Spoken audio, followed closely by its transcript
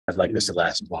I'd like this to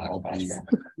last a while. Thank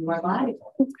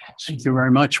you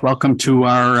very much. Welcome to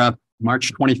our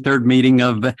March 23rd meeting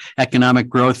of Economic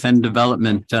Growth and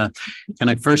Development. Can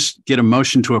I first get a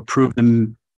motion to approve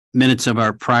the minutes of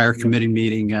our prior committee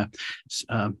meeting?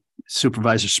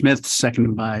 Supervisor Smith,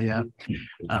 seconded by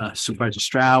Supervisor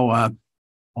Strow.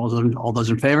 All those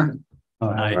in favor?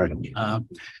 Aye.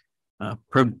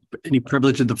 Any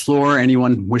privilege of the floor?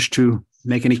 Anyone wish to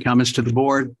make any comments to the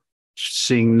board?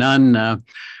 Seeing none,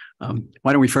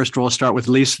 why don't we first of all start with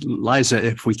Liza,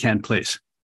 if we can, please.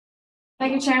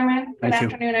 Thank you, Chairman. Good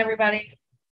afternoon, everybody.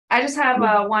 I just have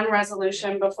one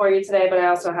resolution before you today, but I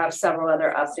also have several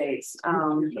other updates.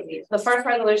 The first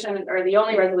resolution, or the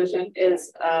only resolution,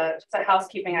 is just a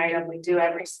housekeeping item we do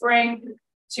every spring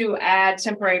to add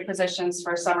temporary positions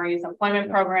for summer youth employment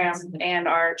programs and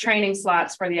our training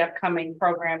slots for the upcoming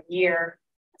program year.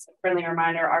 As a friendly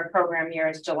reminder, our program year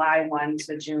is July 1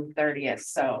 to June 30th.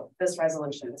 So this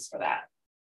resolution is for that.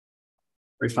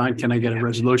 Very fine. Can I get a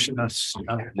resolution?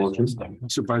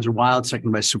 Supervisor Wild,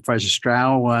 seconded by Supervisor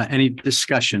Strow. Any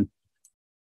discussion?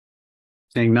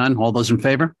 Seeing none, all those in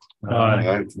favor?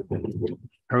 Aye.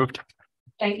 Approved.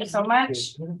 Thank you so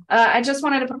much. I just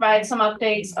wanted to provide some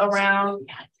updates around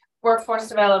workforce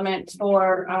development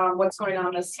for what's going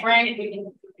on this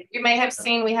spring. You may have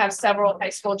seen we have several high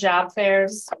school job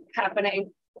fairs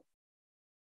happening.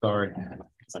 Sorry,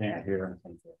 I can't hear.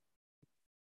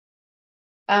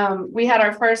 We had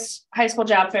our first high school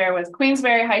job fair with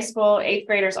Queensbury High School. 8th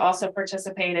graders also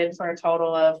participated for a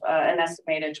total of an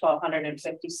estimated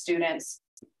 1,250 students.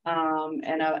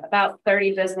 And about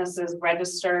 30 businesses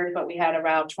registered, but we had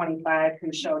around 25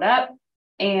 who showed up,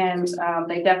 and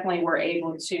they definitely were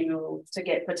able to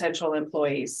get potential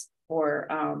employees for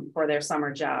their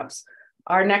summer jobs.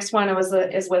 Our next one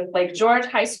is with Lake George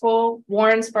High School.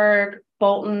 Warrensburg,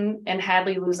 Bolton, and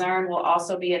Hadley Luzerne will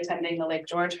also be attending the Lake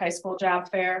George High School job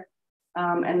fair.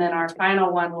 And then our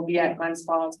final one will be at Glens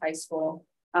Falls High School.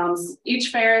 Each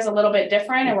fair is a little bit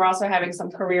different, and we're also having some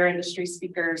career industry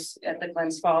speakers at the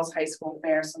Glens Falls High School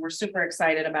fair. So we're super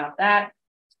excited about that.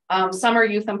 Summer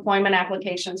youth employment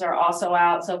applications are also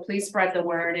out. So please spread the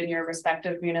word in your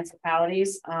respective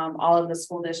municipalities. All of the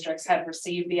school districts have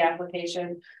received the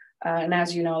application. And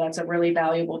as you know, that's a really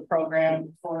valuable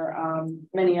program for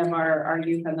many of our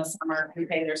youth in the summer who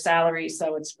pay their salaries.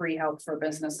 So it's free help for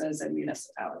businesses and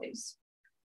municipalities.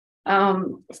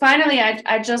 Finally,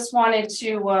 I just wanted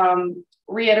to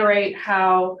reiterate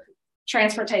how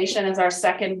transportation is our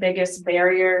second biggest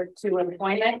barrier to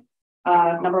employment.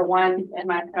 Number one, in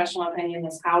my professional opinion,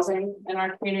 is housing in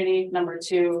our community. Number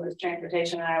two is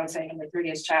transportation, and I would say number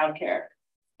three is childcare.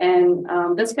 And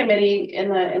this committee, in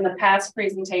the past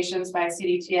presentations by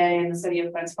CDTA and the City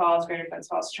of Glens Falls, Greater Glens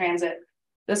Falls Transit,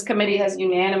 this committee has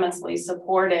unanimously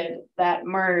supported that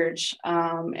merge.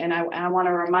 And I want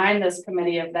to remind this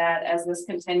committee of that as this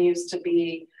continues to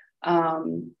be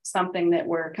something that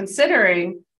we're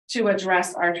considering to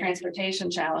address our transportation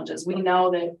challenges. We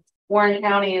know that Warren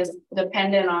County is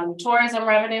dependent on tourism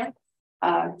revenue.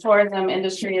 Tourism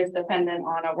industry is dependent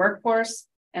on a workforce,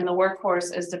 and the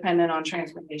workforce is dependent on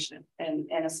transportation and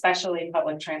especially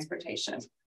public transportation.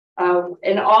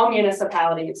 In all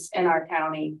municipalities in our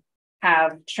county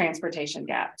have transportation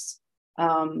gaps.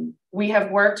 We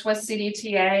have worked with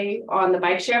CDTA on the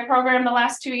bike share program the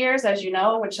last 2 years, as you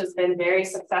know, which has been very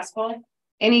successful.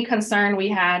 Any concern we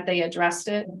had, they addressed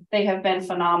it. They have been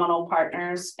phenomenal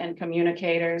partners and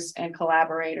communicators and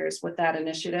collaborators with that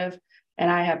initiative.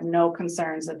 And I have no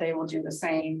concerns that they will do the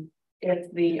same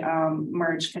if the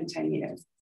merge continues.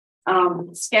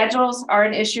 Schedules are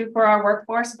an issue for our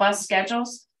workforce, bus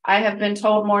schedules. I have been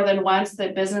told more than once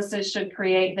that businesses should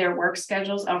create their work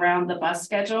schedules around the bus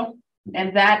schedule,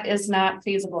 and that is not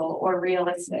feasible or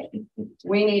realistic.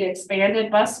 We need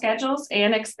expanded bus schedules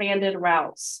and expanded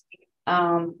routes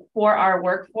for our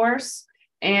workforce.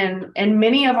 And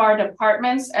many of our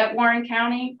departments at Warren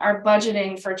County are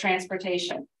budgeting for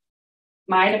transportation.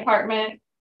 My department,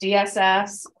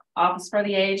 DSS, Office for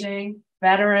the Aging,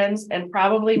 Veterans, and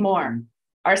probably more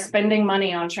are spending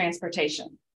money on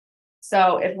transportation.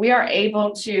 So if we are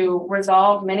able to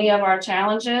resolve many of our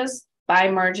challenges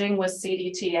by merging with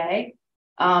CDTA,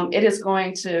 it is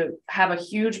going to have a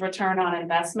huge return on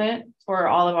investment for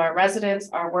all of our residents,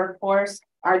 our workforce,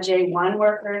 our J1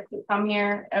 workers who come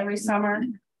here every summer.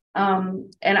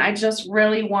 And I just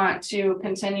really want to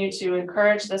continue to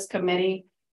encourage this committee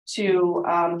to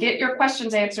get your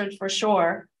questions answered for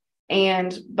sure,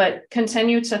 but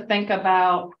continue to think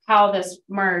about how this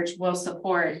merge will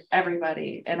support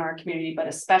everybody in our community, but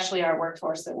especially our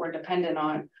workforce that we're dependent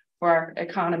on for our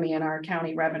economy and our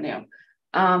county revenue.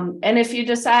 And if you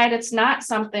decide it's not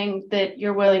something that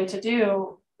you're willing to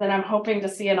do, then I'm hoping to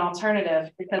see an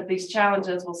alternative, because these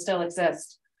challenges will still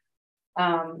exist.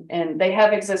 And they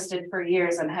have existed for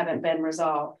years and haven't been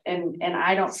resolved. And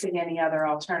I don't see any other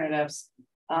alternatives.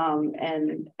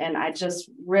 And I just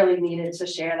really needed to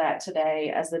share that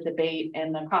today as the debate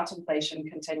and the contemplation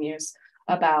continues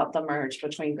about the merge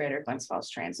between Greater Glens Falls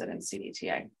Transit and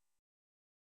CDTA.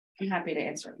 I'm happy to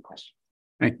answer any questions.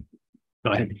 Right.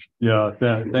 Go ahead. Yeah,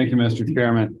 thank you, Mr.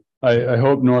 Chairman. I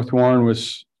hope North Warren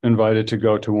was invited to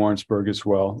go to Warrensburg as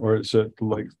well, or is it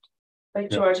like? Lake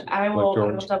George, I will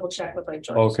George. double check with Lake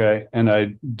George. Okay, and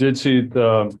I did see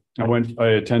I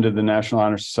attended the National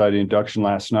Honor Society induction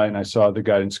last night, and I saw the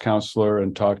guidance counselor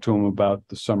and talked to him about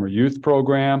the summer youth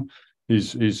program.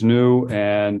 He's new,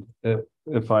 and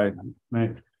if I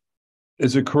may,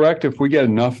 is it correct if we get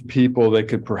enough people, they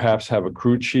could perhaps have a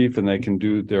crew chief and they can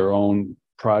do their own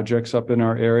projects up in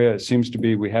our area? It seems to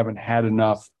be we haven't had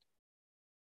enough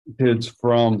kids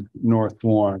from North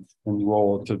Warren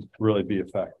enrolled to really be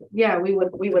effective. Yeah, we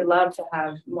would love to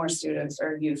have more students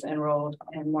or youth enrolled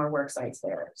and more work sites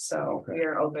there. So we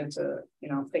are open to,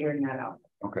 figuring that out.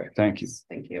 Okay, thank you.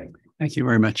 Thank you. Thank you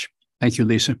very much. Thank you,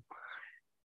 Lisa.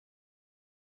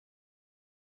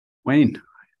 Wayne.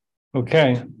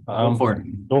 Okay. Go for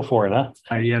it. Go for it, huh?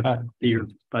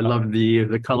 I love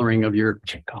the coloring of your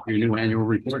new annual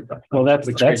report. Well,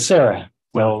 that's Sarah.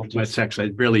 Well, That's actually,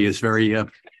 it really is very,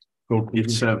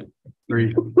 it's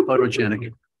very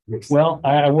photogenic. well,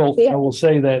 I will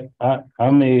say that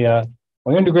I'm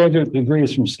my undergraduate degree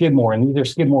is from Skidmore, and these are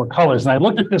Skidmore colors. And I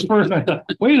looked at this first and I thought,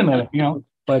 wait a minute,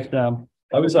 but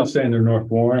I was not saying they're North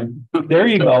Warren. there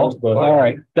you go. All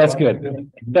right, that's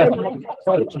good. That's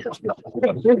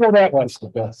here's where that was the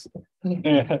best.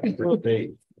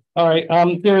 All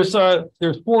right, there's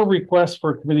 4 requests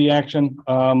for committee action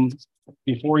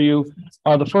before you.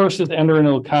 The first is to enter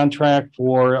into a contract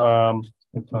for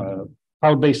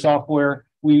cloud-based software.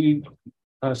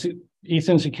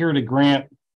 Ethan secured a grant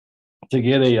to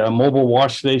get a mobile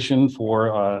wash station for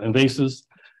invasives,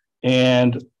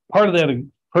 and part of that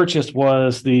purchase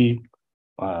was the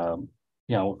a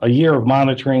year of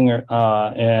monitoring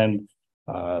and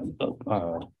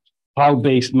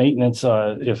cloud-based maintenance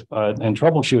and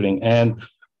troubleshooting. And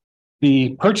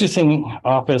the purchasing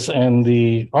office and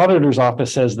the auditor's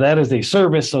office says that is a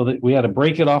service, so that we had to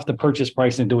break it off the purchase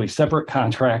price and do a separate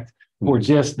contract for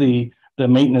just the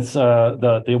maintenance,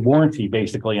 the warranty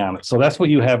basically on it. So that's what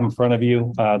you have in front of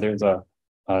you. There's a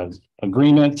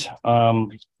agreement,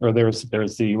 or there's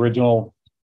the original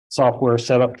software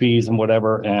setup fees and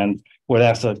whatever, and would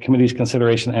ask the committee's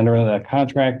consideration to enter into that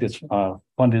contract. It's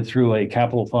funded through a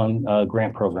capital fund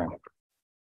grant program.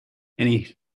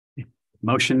 Any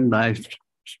motion by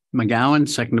McGowan,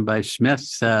 seconded by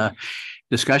Smith.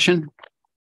 Discussion,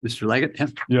 Mr. Leggett.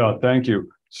 Yeah, thank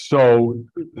you. So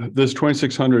this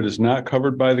 2,600 is not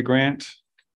covered by the grant?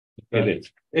 It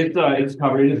is. It's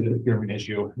covered. It is a procurement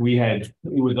issue. It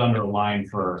was under a line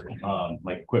for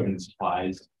like equipment and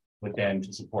supplies, but then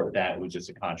to support that, it was just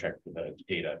a contract for the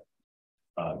data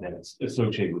that's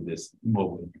associated with this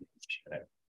mobile.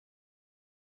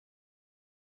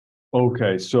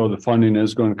 Okay, so the funding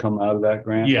is going to come out of that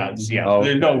grant? Yeah. Oh.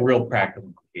 There's no real practical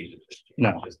implications.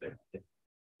 No. Just the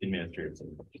administrative.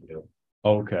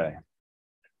 Okay.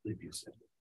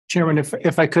 Chairman,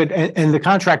 if I could, and the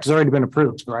contract has already been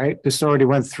approved, right? This already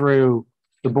went through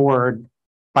the board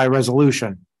by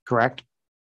resolution, correct?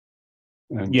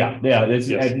 Yeah. It's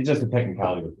just a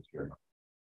technicality with this year.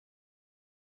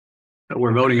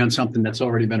 We're voting on something that's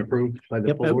already been approved by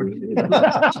the board.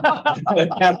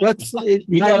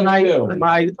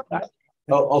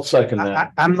 I'll second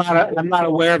that. I'm not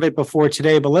aware of it before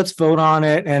today, but let's vote on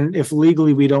it. And if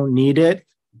legally we don't need it,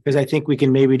 because I think we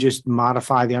can maybe just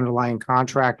modify the underlying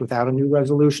contract without a new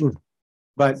resolution.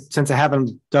 But since I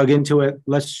haven't dug into it,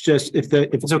 let's just, if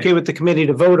it's okay with the committee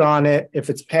to vote on it, if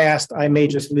it's passed, I may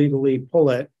just legally pull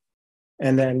it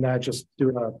and then just do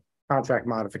a contract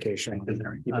modification.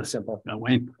 Keep it simple.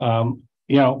 Wayne.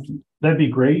 That'd be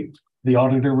great. The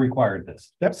auditor required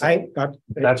this. That's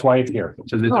why it's here.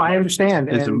 So no, I understand,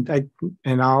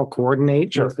 and I'll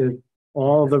coordinate with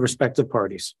all the respective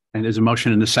parties. And there's a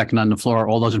motion and a second on the floor.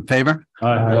 All those in favor?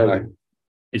 Aye.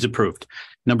 Is approved.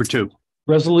 Number 2.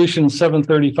 Resolution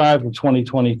 735 of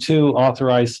 2022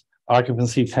 authorized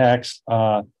occupancy tax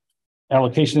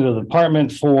allocation to the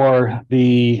department for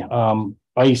the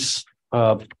ICE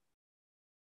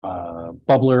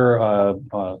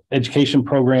bubbler education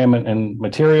program and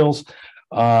materials.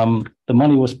 The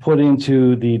money was put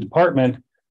into the department,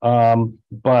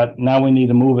 but now we need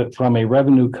to move it from a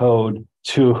revenue code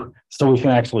to so we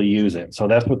can actually use it. So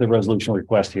that's what the resolution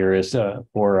request here is,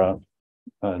 for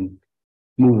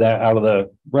move that out of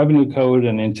the revenue code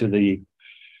and into the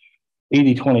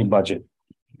 80-20 budget.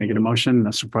 Making a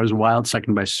motion, Supervisor Wild,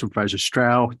 second by Supervisor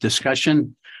Stroud.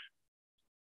 Discussion.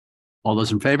 All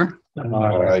those in favor?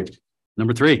 All right.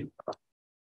 Number 3.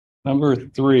 Number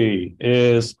 3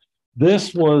 is,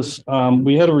 this was,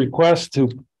 we had a request to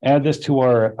add this to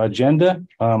our agenda.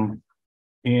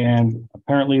 And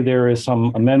apparently there is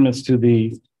some amendments to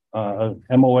the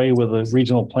MOA with the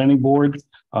regional planning board.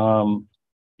 I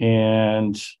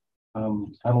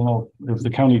don't know if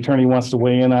the county attorney wants to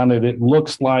weigh in on it. It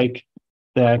looks like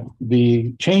that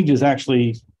the changes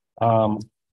actually,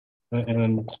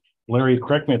 and Larry,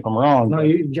 correct me if I'm wrong. No,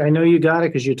 I know you got it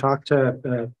because you talked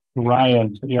to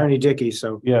Ryan, Attorney Dickey,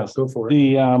 so yes, go for it.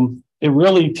 It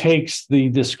really takes the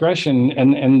discretion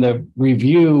and the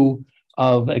review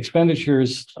of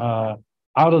expenditures out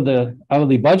of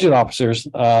the budget officers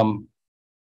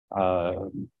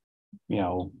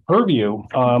purview,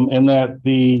 and that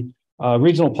the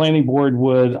regional planning board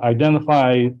would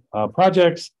identify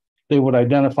projects. They would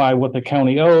identify what the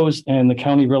county owes, and the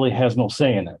county really has no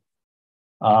say in it.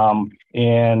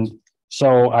 And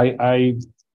so I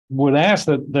would ask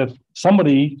that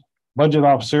somebody, budget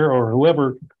officer or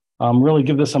whoever, really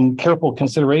give this some careful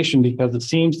consideration, because it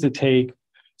seems to take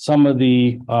some of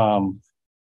the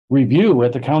review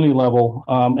at the county level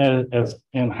as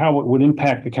and how it would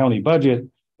impact the county budget,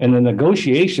 and the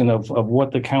negotiation of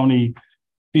what the county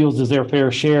feels is their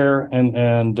fair share.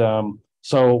 And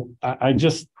so I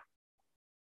just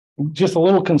a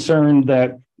little concerned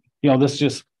that, this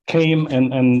just came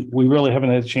and we really haven't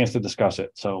had a chance to discuss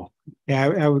it. So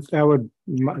Yeah,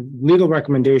 my legal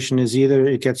recommendation is either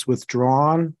it gets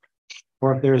withdrawn,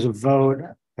 or if there's a vote,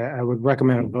 I would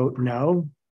recommend a vote no,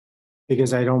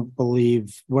 because I don't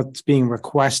believe what's being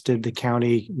requested the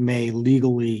county may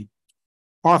legally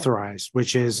authorize,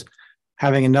 which is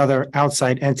having another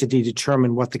outside entity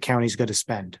determine what the county's going to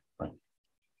spend. Right.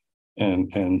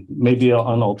 And maybe an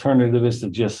alternative is to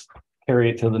just carry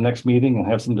it to the next meeting and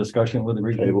have some discussion with the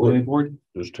regional planning board.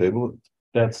 Just table it.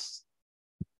 That's.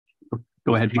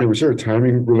 Go ahead. Was there a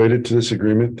timing related to this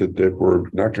agreement that we're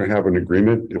not going to have an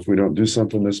agreement if we don't do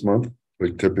something this month,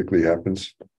 like typically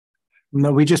happens?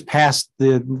 No, we just passed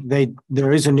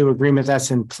there is a new agreement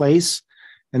that's in place,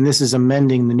 and this is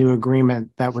amending the new agreement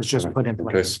that was just put in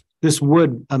place. Okay. This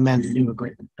would amend the new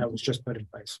agreement that was just put in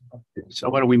place. So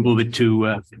why don't we move it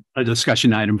to a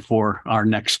discussion item for our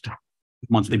next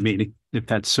monthly meeting, if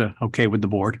that's okay with the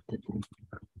board.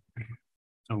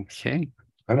 Okay.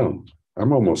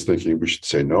 I'm almost thinking we should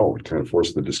say no, kind of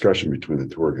force the discussion between the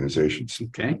two organizations.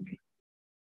 Okay.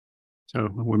 So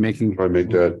we're making. If I make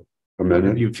that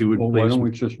amendment, If you would Well, why please. don't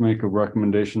we just make a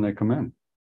recommendation? They come in,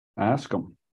 ask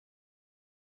them.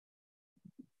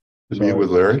 meet with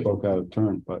Larry. Spoke out of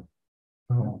turn, but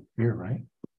You're right.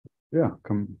 yeah,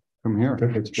 come here.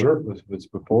 Okay, It's sure. It's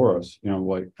before us,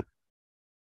 like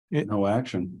It- no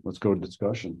action. Let's go to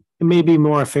discussion. It may be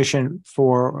more efficient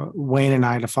for Wayne and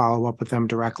I to follow up with them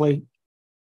directly.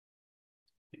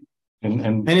 And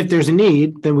And if there's a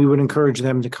need, then we would encourage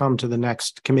them to come to the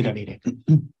next committee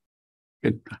meeting.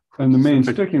 And the main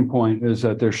sticking point is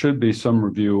that there should be some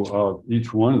review of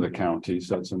each one of the counties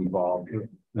that's involved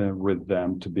with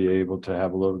them to be able to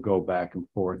have a little go back and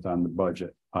forth on the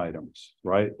budget items,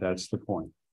 right? That's the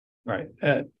point. right,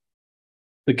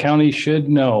 the county should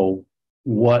know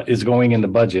what is going in the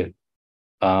budget,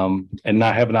 and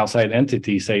not have an outside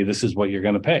entity say this is what you're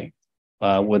going to pay,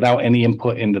 without any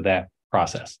input into that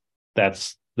process.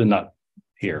 That's the nut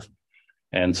here.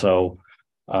 And so,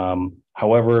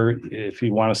 however, if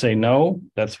you want to say no,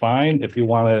 that's fine. If you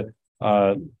want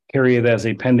to carry it as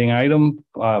a pending item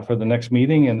for the next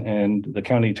meeting, and the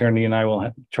county attorney and I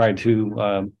will try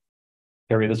to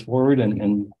carry this forward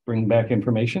and bring back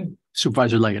information.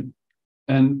 Supervisor Leggett.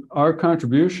 And our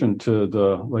contribution to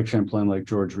the Lake Champlain, Lake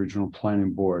George Regional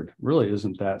Planning Board really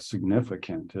isn't that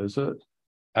significant, is it?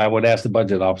 I would ask the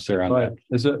budget officer on that.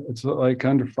 Is it, it's like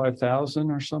under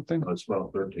 5,000 or something? It's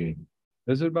about 13.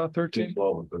 Is it about 13?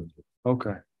 12 and 13.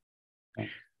 Okay.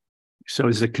 So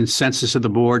is the consensus of the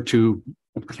board to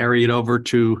carry it over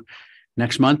to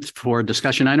next month for a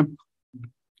discussion item?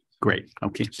 Great.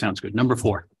 Okay, sounds good. Number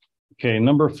 4. Okay,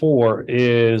 number 4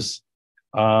 is,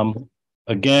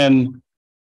 again,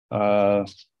 out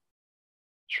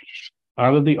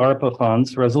of the ARPA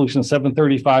funds, resolution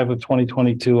 735 of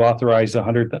 2022 authorized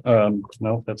 100,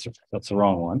 no, that's the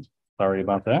wrong one. Sorry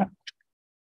about that.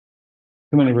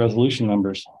 Too many resolution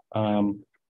numbers.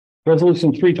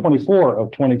 Resolution 324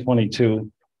 of 2022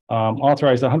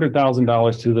 authorized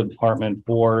 $100,000 to the department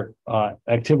for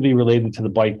activity related to the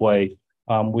bikeway.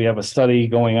 We have a study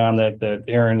going on that that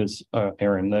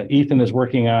Ethan is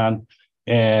working on.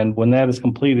 And when that is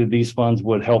completed, these funds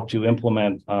would help to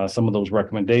implement some of those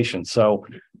recommendations. So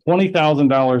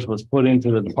 $20,000 was put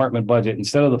into the department budget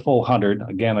instead of the full 100.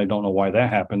 Again, I don't know why that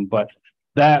happened, but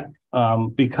that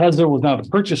because there was not a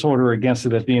purchase order against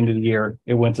it at the end of the year,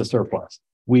 it went to surplus.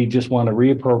 We just want to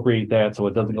reappropriate that so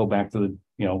it doesn't go back to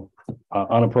the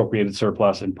unappropriated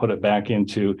surplus and put it back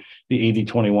into the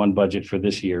 80-21 budget for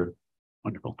this year.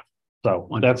 Wonderful. So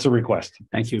that's the request.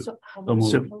 Thank you. So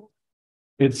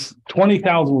it's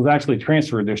 20,000 was actually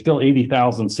transferred. There's still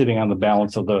 80,000 sitting on the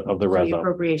balance of the The reso.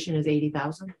 appropriation is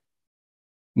 80,000.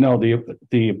 No,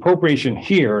 the appropriation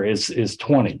here is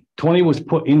 20. 20 was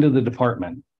put into the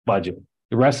department budget.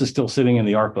 The rest is still sitting in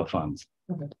the ARPA funds.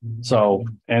 Okay. So,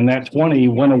 and that 20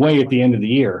 went away at the end of the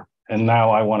year, and now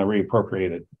I want to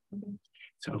reappropriate it.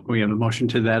 So we have a motion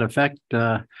to that effect.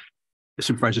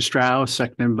 Supervisor Strauss,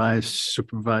 seconded by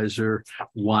Supervisor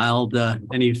Wild.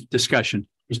 Any discussion?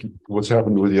 What's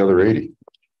happened with the other 80?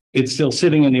 It's still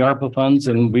sitting in the ARPA funds,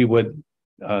 and we would,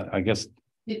 I guess,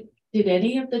 Did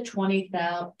any of the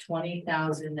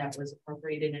 20,000 that was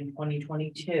appropriated in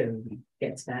 2022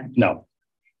 get spent? no.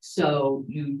 So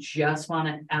you just want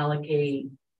to allocate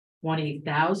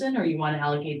 20,000, or you want to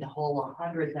allocate the whole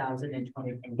 100,000 in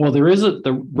 2020? Well, there is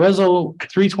the Reso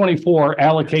 324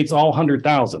 allocates all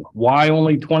 100,000. Why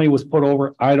only 20 was put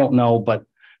over, I don't know, but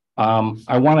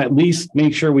I want to at least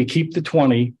make sure we keep the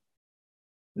 20.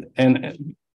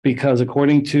 And because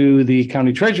according to the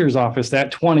county treasurer's office, that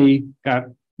 20 got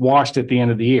washed at the end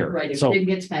of the year. Right, if So, it didn't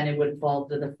get spent, it would fall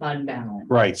to the fund balance.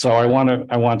 right. So I want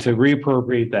to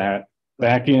reappropriate that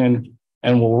back in,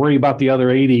 and we'll worry about the other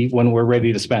 80 when we're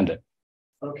ready to spend it.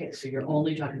 Okay, so you're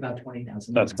only talking about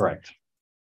 20,000. That's correct.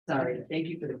 Sorry, thank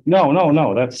you for the. No,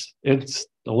 it's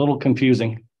a little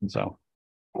confusing. So.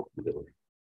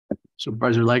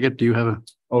 Supervisor Leggett, do you have a?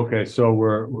 Okay,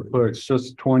 so it's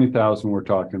just 20,000 we're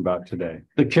talking about today.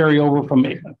 The carryover from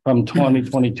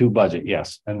 2022 budget,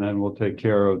 yes. And then we'll take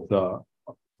care of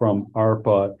from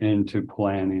ARPA into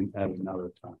planning at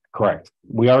another time. Correct.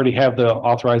 We already have the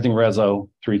authorizing Reso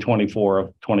 324 of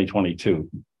 2022.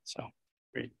 So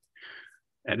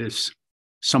That is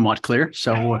somewhat clear.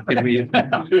 So could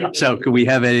we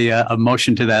have a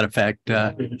motion to that effect?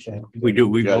 We do.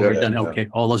 We've already done. Okay.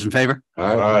 All those in favor?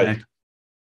 All right.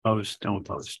 Opposed? Don't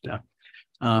opposed.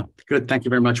 Good. Thank you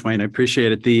very much, Wayne. I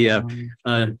appreciate it.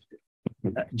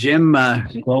 Jim.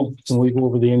 well, can we go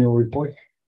over the annual report?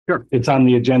 Sure. It's on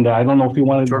the agenda. I don't know if you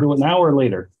wanted to Sure. do it now or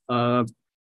later.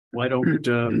 Why don't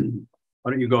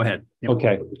you go ahead?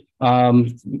 Okay.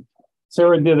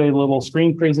 Sarah did a little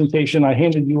screen presentation. I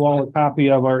handed you all a copy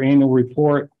of our annual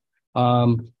report.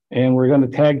 And we're going to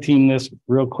tag team this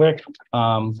real quick.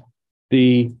 I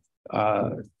think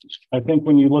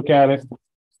when you look at it,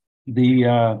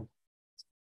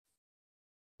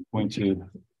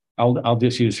 I'll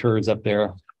just use hers up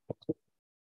there.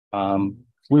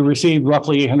 We received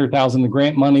roughly 800,000 in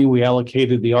grant money. We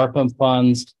allocated the ARPA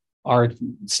funds. Our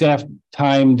staff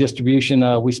time distribution,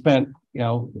 we spent,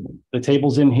 the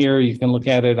tables in here, you can look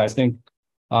at it. I think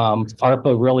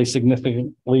ARPA really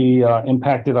significantly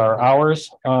impacted our hours.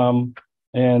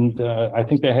 And I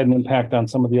think that had an impact on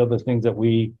some of the other things that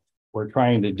we were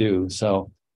trying to do.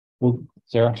 So,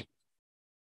 Sarah.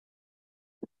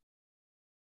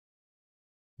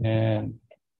 And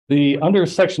under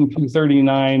section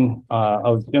 239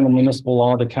 of general municipal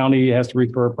law, the county has to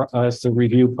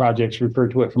review projects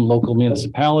referred to it from local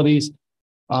municipalities.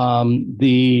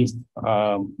 The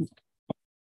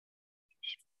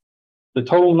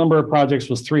total number of projects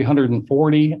was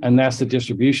 340, and that's the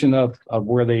distribution of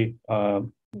where they.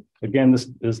 Again,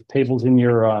 this table's in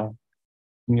your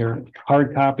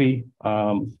hard copy.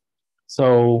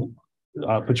 So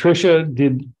Patricia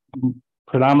did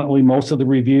predominantly most of the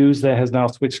reviews. That has now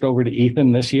switched over to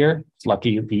Ethan this year. It's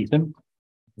lucky Ethan.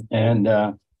 And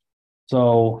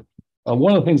so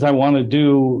one of the things I want to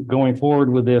do going forward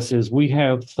with this is we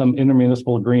have some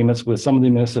intermunicipal agreements with some of the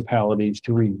municipalities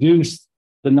to reduce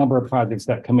the number of projects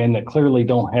that come in that clearly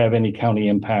don't have any county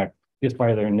impact just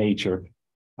by their nature.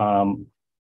 I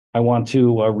want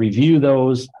to review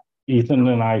those, Ethan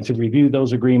and I, to review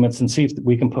those agreements and see if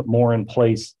we can put more in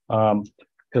place.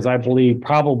 Because I believe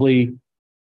probably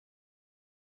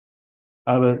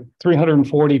out of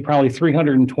 340, probably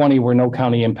 320 were no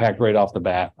county impact right off the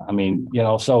bat. I mean,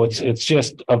 so it's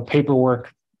just a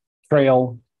paperwork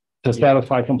trail to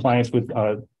satisfy compliance with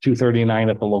 239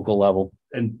 at the local level.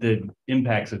 And the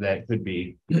impacts of that could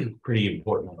be pretty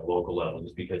important on the local level,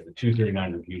 just because the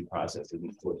 239 review process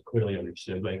isn't clearly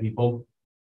understood by people.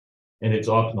 And it's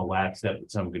often the last step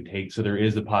that someone could take. So there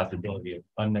is a possibility of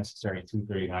unnecessary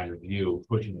 239 review,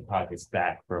 pushing the projects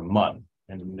back for a month.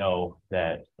 And we know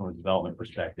that from a development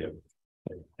perspective,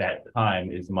 that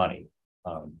time is money.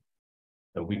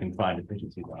 So we can find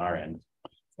efficiencies on our end.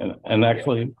 And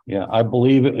actually, yeah, I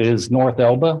believe it is North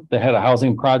Elba. They had a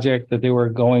housing project that they were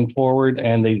going forward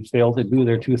and they failed to do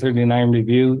their 239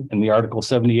 review. And the Article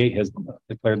 78 has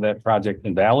declared that project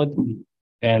invalid.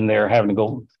 And they're having to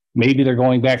go, maybe they're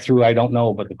going back through, I don't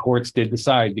know, but the courts did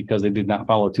decide because they did not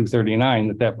follow 239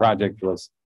 that that project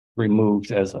was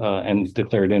removed as and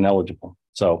declared ineligible.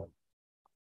 So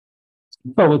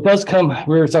it does come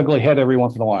rear its ugly head every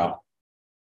once in a while.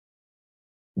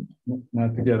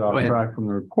 Not to get off track from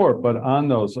the report, but on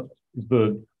those,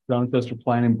 the Donchester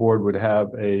Planning Board would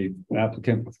have a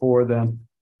applicant before them.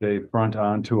 They front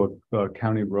onto a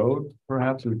county road,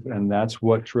 perhaps, and that's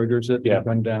what triggers it. Yeah. To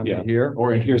come down Yeah. to here.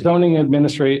 Or if your zoning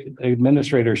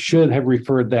administrator should have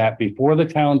referred that before the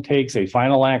town takes a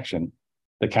final action.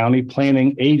 The county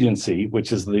planning agency,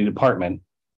 which is the department,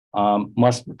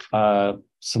 must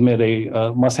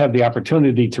submit must have the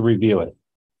opportunity to review it.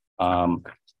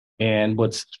 And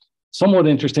what's somewhat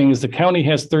interesting is the county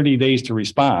has 30 days to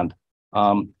respond.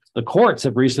 The courts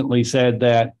have recently said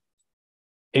that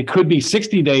it could be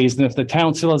 60 days, and if the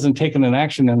town still hasn't taken an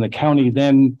action and the county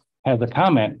then has a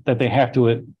comment, that they have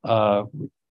to,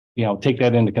 take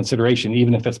that into consideration,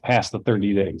 even if it's past the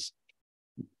 30 days.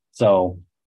 So,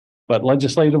 but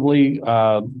legislatively,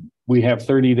 we have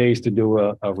 30 days to do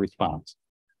a response.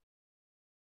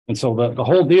 And so the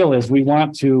whole deal is we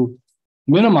want to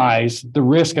minimize the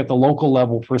risk at the local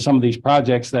level for some of these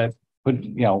projects that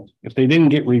could, if they didn't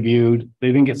get reviewed, they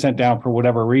didn't get sent down for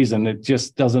whatever reason, it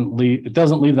just doesn't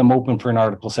leave them open for an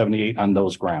Article 78 on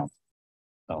those grounds.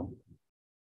 So.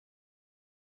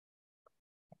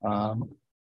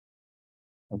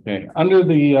 Okay, under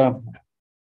the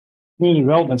community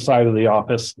development side of the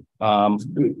office,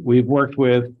 we've worked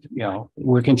with,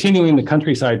 we're continuing the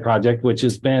Countryside project, which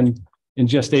has been in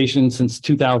gestation since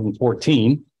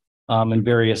 2014. In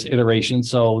various iterations.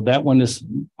 So that one is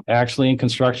actually in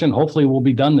construction. Hopefully will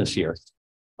be done this year.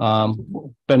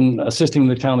 Been assisting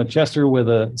the town of Chester with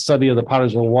a study of the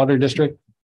Pottersville Water District.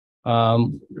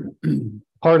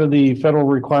 Part of the federal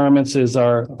requirements is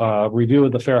our review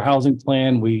of the Fair Housing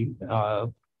Plan. We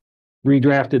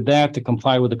redrafted that to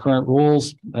comply with the current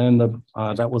rules, and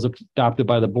that was adopted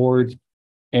by the board.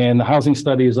 And the housing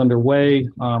study is underway.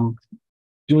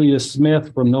 Julia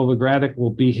Smith from Novogradac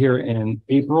will be here in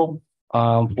April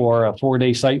for a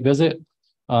 4-day site visit.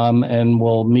 And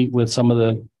we'll meet with some of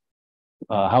the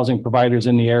housing providers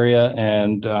in the area.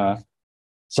 And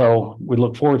so we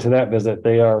look forward to that visit.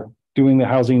 They are doing the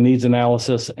housing needs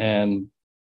analysis and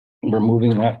we're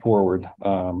moving that forward.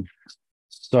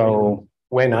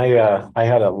 When I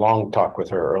had a long talk with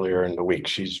her earlier in the week,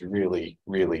 she's really,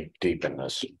 really deep in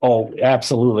this. Oh,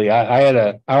 absolutely. I had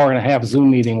an 1.5-hour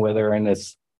Zoom meeting with her, and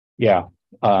it's, yeah.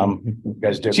 You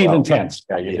guys did She's well. intense.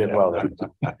 Yeah, you did well there.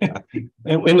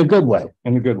 In a good way,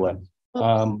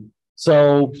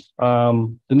 So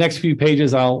the next few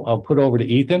pages I'll put over to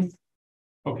Ethan.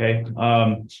 Okay.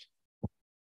 Looks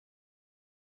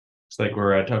like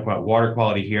we're talking about water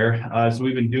quality here. So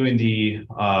we've been doing the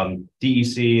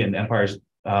DEC and Empire's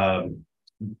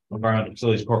Environmental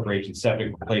Facilities Corporation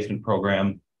septic replacement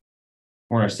program.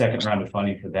 We're in our second round of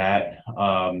funding for that.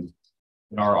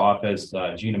 In our office,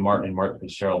 Gina Martin and Mark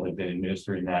Fitzgerald have been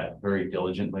administering that very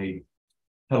diligently.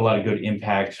 Had a lot of good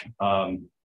impact.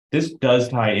 This does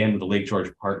tie in with the Lake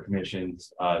George Park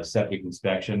Commission's septic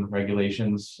inspection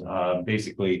regulations.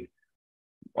 Basically,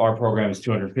 our program is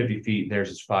 250 feet, theirs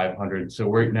is 500. So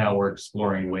right now we're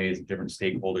exploring ways of different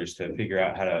stakeholders to figure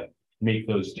out how to make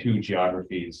those two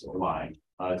geographies align.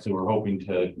 So we're hoping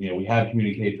to, we have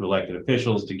communicated to elected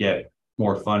officials to get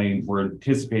more funding. We're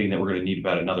anticipating that we're going to need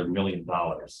about another $1 million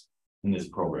in this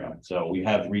program. So we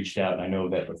have reached out, and I know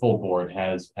that the full board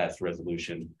has passed a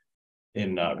resolution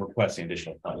in requesting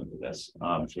additional funding for this.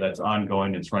 So that's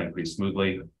ongoing. It's running pretty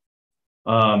smoothly.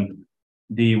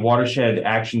 The watershed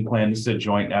action plan, this is a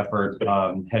joint effort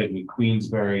headed with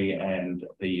Queensbury and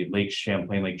the Lake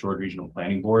Champlain Lake George Regional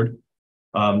Planning Board.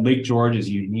 Lake George is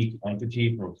a unique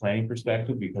entity from a planning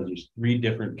perspective because there's 3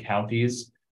 different counties.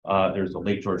 There's the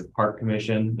Lake George Park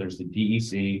Commission, there's the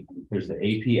DEC, there's the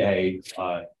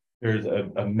APA. There's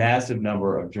a massive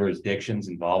number of jurisdictions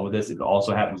involved with this. It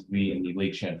also happens to be in the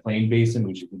Lake Champlain Basin,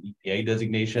 which is an EPA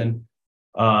designation.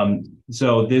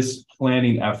 So this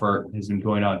planning effort has been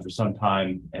going on for some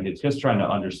time, and it's just trying to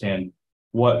understand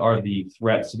what are the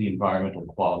threats to the environmental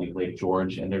quality of Lake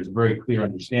George. And there's a very clear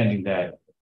understanding that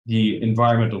the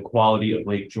environmental quality of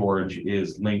Lake George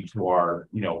is linked to our,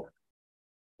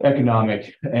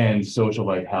 economic and social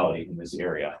vitality in this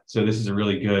area. So this is a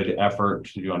really good effort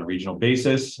to do on a regional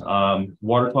basis.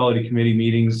 Water Quality Committee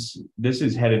meetings. This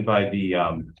is headed by the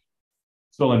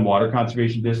Soil and Water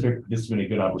Conservation District. This has been a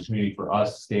good opportunity for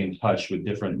us to stay in touch with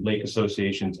different lake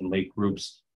associations and lake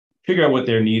groups, figure out what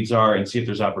their needs are and see if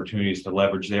there's opportunities to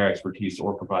leverage their expertise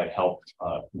or provide help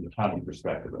from the county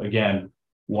perspective. Again,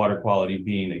 water quality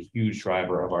being a huge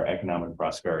driver of our economic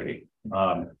prosperity.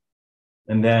 And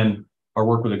then our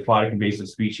work with aquatic invasive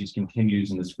species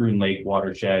continues in the Scroon Lake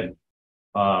watershed.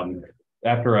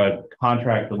 After a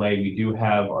contract delay, we do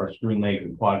have our Scroon Lake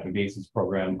aquatic invasives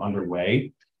program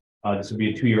underway. This will be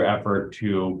a 2-year effort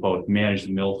to both manage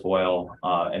the milfoil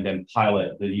and then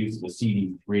pilot the use of the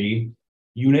CD3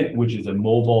 unit, which is a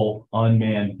mobile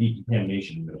unmanned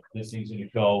decontamination unit. This thing's going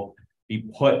to be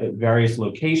put at various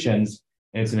locations.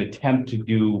 And it's an attempt to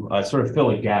do sort of fill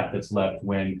a gap that's left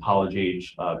when college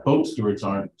age boat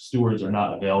stewards are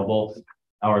not available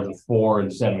hours of 4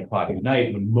 and 7 o'clock at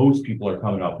night when most people are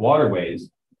coming off waterways.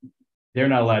 They're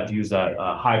not allowed to use a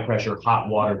high pressure hot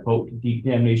water boat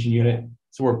decontamination unit.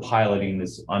 So we're piloting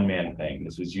this unmanned thing.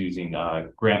 This was using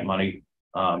grant money.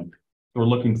 So we're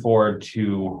looking forward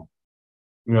to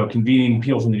convening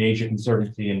people from the Nature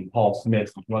Conservancy and Paul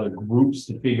Smith and other groups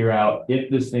to figure out if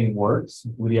this thing works,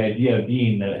 with the idea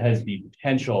being that it has the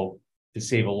potential to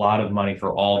save a lot of money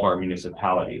for all of our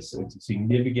municipalities. So it's a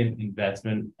significant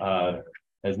investment.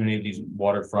 As many of these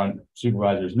waterfront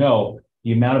supervisors know,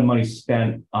 the amount of money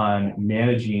spent on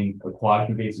managing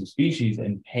aquatic invasive species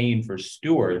and paying for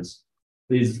stewards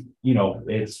is,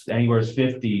 it's anywhere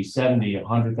 $50, $70,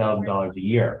 $100,000 a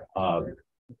year.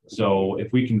 So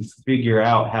if we can figure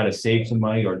out how to save some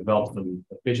money or develop some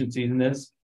efficiencies in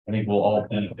this, I think we'll all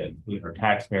benefit, including our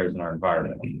taxpayers and our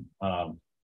environment.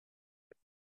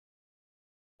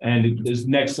 And this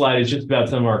next slide is just about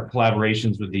some of our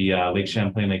collaborations with the Lake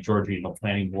Champlain, Lake George Regional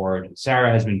Planning Board.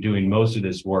 Sarah has been doing most of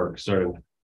this work, sort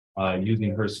of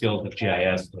using her skills with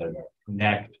GIS to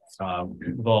connect,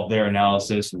 involve their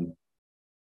analysis and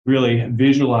really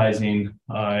visualizing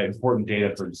important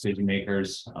data for decision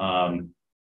makers.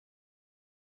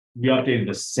 We updated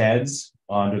the SEDS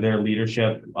under their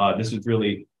leadership. This is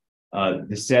really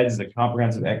the SEDS, the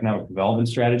Comprehensive Economic Development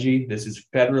Strategy. This is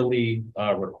federally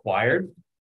required.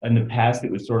 In the past,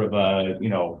 it was sort of a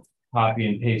copy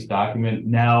and paste document.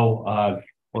 Now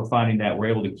we're finding that we're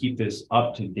able to keep this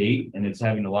up to date, and it's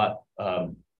having a lot.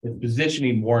 It's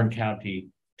positioning Warren County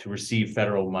to receive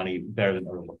federal money better than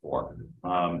ever before.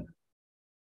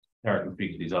 Eric can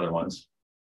speak to these other ones.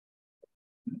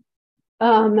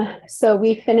 So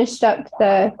we finished up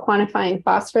the quantifying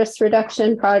phosphorus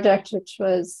reduction project, which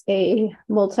was a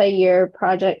multi-year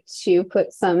project to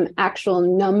put some actual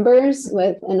numbers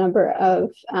with a number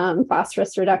of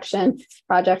phosphorus reduction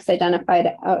projects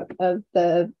identified out of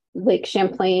the Lake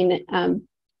Champlain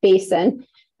basin.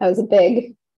 That was a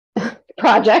big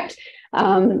project.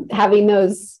 Having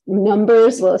those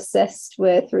numbers will assist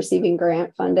with receiving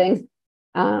grant funding.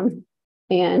 And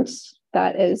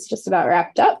that is just about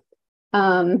wrapped up.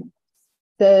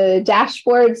 The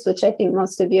dashboards, which I think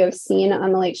most of you have seen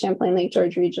on the Lake Champlain, Lake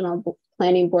George Regional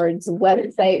Planning Board's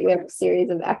website, we have a series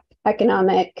of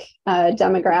economic,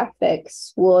 demographic,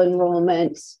 school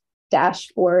enrollment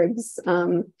dashboards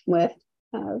with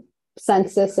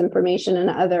census information and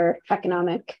other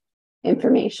economic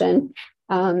information.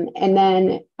 And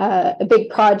then a big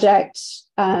project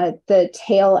the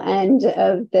tail end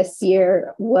of this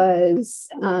year was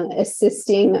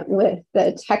assisting with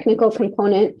the technical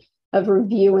component of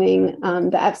reviewing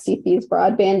the FCC's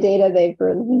broadband data. They've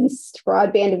released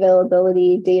broadband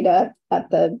availability data at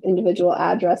the individual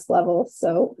address level.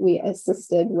 So we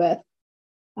assisted with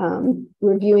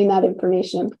reviewing that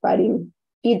information and providing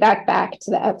feedback back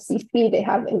to the FCC. They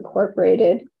have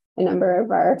incorporated a number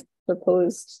of our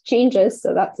proposed changes,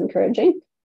 so that's encouraging.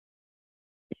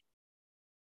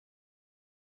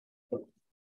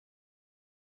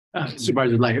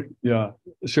 Supervisor Leggett. Yeah,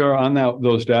 sure. On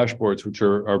those dashboards, which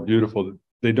are beautiful,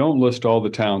 they don't list all the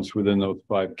towns within those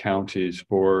 5 counties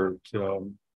for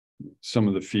some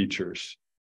of the features.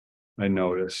 I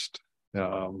noticed.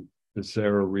 Is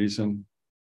there a reason?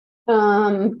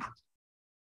 So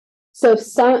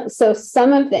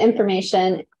some of the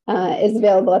information is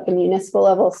available at the municipal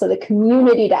level. So the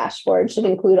community dashboard should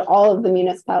include all of the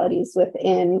municipalities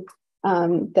within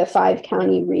the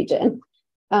 5-county region.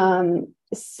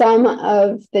 some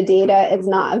of the data is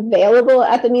not available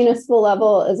at the municipal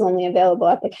level, is only available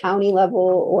at the county level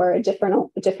or a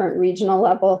different regional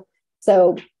level.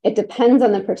 So it depends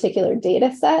on the particular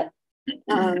data set.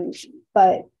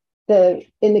 But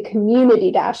in the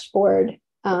community dashboard,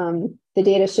 the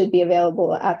data should be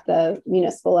available at the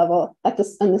municipal level.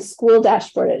 On the school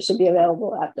dashboard, it should be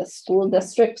available at the school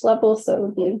district level. So it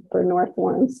would be for North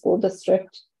Warren School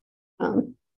District.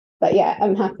 But yeah,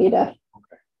 I'm happy to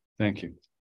Thank you.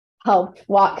 help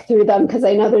walk through them because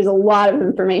I know there's a lot of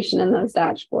information in those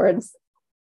dashboards.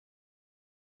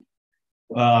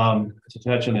 To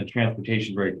touch on the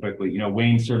transportation very quickly,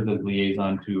 Wayne served as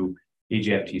liaison to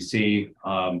AGFTC.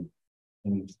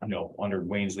 And under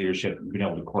Wayne's leadership, we've been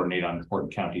able to coordinate on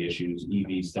important county issues,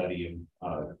 EV study,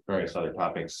 and various other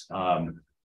topics.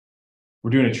 We're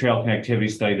doing a trail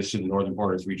connectivity study. This is the Northern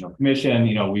Borders Regional Commission.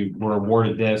 We were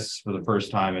awarded this for the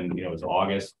first time, and it was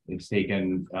August. It's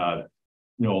taken a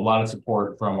lot of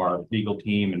support from our legal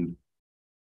team and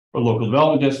our local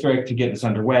development district to get this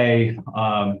underway.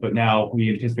 But now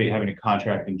we anticipate having a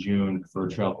contract in June for a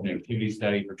trail connectivity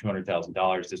study for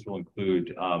 $200,000. This will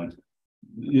include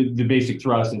the basic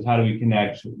thrust is how do we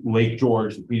connect Lake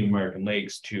George, the Queen of American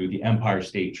Lakes, to the Empire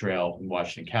State Trail in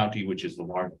Washington County, which is the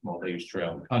largest multi-use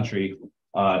trail in the country.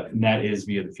 And that is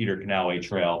via the Feeder Canalway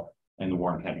Trail and the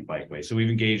Warren County Bikeway. So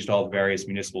we've engaged all the various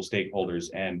municipal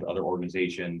stakeholders and other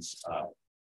organizations,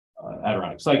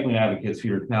 Adirondack Cycling Advocates,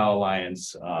 Feeder Canal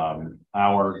Alliance, Kevin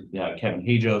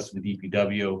Hajos, the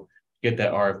DPW, get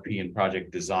that RFP and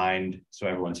project designed so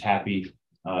everyone's happy.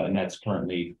 And that's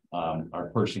currently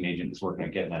our purchasing agent is working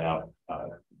on getting that out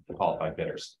to qualified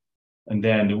bidders. And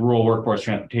then the Rural Workforce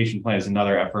Transportation Plan is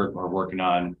another effort we're working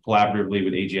on collaboratively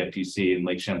with AGFTC and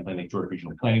Lake Champlain Lake George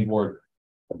Regional Planning Board.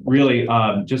 Really,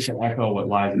 just to echo what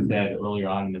Liza said earlier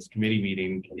on in this committee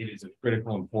meeting, it is of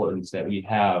critical importance that we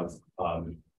have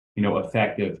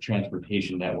effective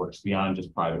transportation networks beyond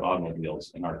just private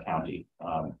automobiles in our county.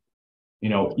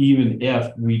 Even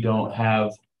if we don't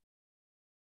have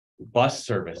bus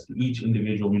service to each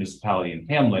individual municipality and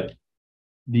hamlet,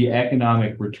 the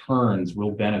economic returns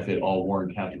will benefit all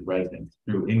Warren County residents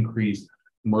through increased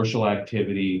commercial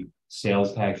activity,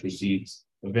 sales tax receipts,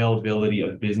 availability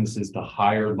of businesses to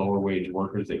hire lower wage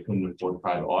workers that couldn't afford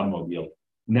private automobiles.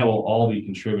 And that will all be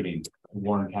contributing to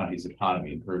Warren County's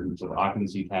economy in terms of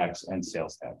occupancy tax and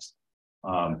sales tax.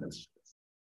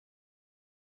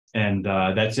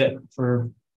 That's it for.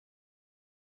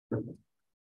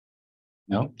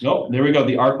 Nope, there we go.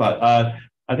 The ARPA.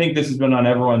 I think this has been on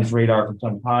everyone's radar for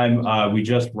some time. We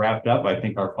just wrapped up, I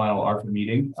think, our final ARPA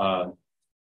meeting.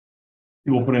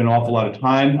 People put in an awful lot of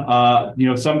time.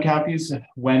 Some counties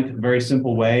went a very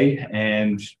simple way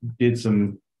and did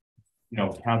some,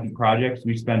 county projects.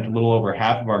 We spent a little over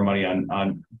half of our money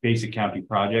on basic county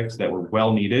projects that were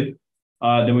well needed.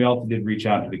 Then we also did reach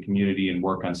out to the community and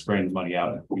work on spreading the money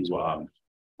out to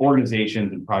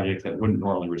organizations and projects that wouldn't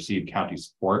normally receive county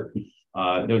support.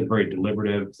 That was a very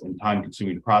deliberative and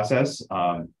time-consuming process.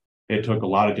 It took a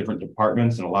lot of different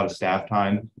departments and a lot of staff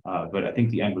time, but I think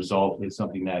the end result is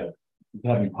something that is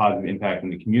having a positive impact in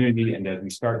the community. And as we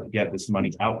start to get this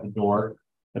money out the door,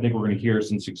 I think we're going to hear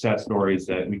some success stories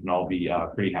that we can all be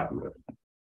pretty happy with.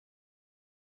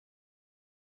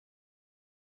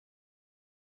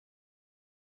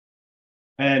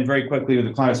 And very quickly with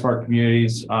the climate smart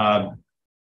communities,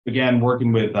 again,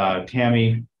 working with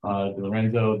Tammy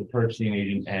Lorenzo, the purchasing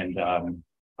agent, and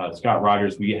Scott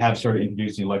Rogers, we have started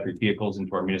introducing electric vehicles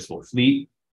into our municipal fleet.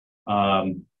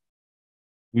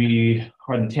 We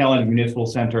are in the tail end of municipal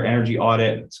center energy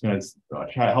audit. It's going to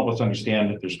try to help us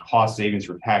understand if there's cost savings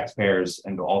for taxpayers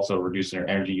and also reducing our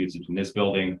energy usage in this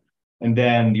building. And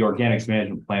then the organics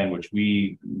management plan, which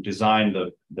we designed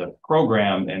the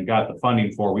program and got the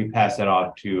funding for, we passed that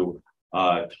off to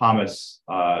Thomas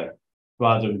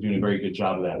Plaza, who's doing a very good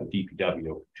job of that with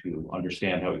DPW to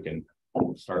understand how we can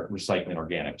start recycling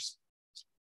organics.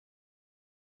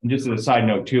 And just as a side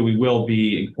note too, we will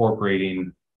be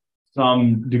incorporating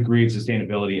some degree of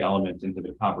sustainability elements into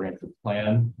the comprehensive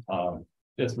plan,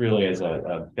 just really as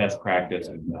a best practice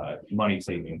and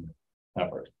money-saving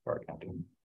effort for our county.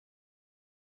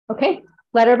 Okay,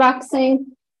 letterboxing.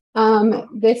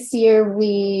 Last year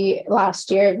we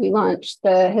launched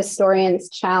the Historians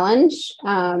Challenge,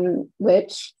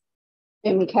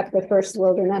 and we kept the first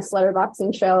wilderness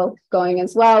letterboxing trail going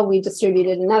as well. We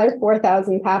distributed another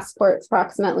 4,000 passports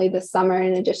approximately this summer,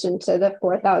 in addition to the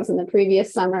 4,000 the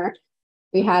previous summer.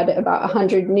 We had about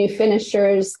 100 new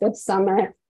finishers this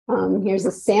summer. Here's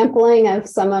a sampling of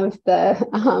some of the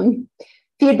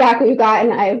feedback we've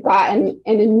gotten, I've gotten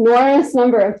an enormous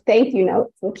number of thank you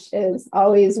notes, which is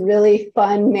always really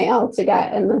fun mail to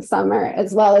get in the summer,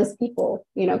 as well as people,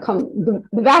 the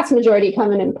vast majority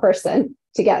come in person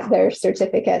to get their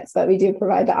certificates, but we do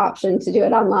provide the option to do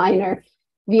it online or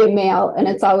via mail. And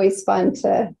it's always fun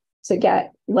to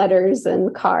get letters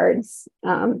and cards.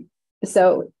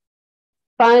 So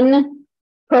fun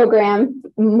program.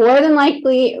 More than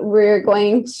likely, we're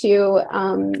going to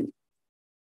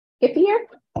skip a year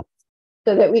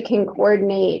so that we can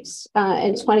coordinate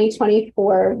in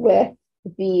 2024 with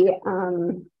the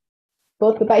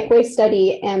both the Bikeway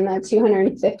study and the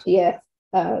 250th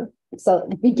so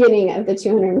beginning of the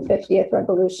 250th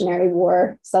Revolutionary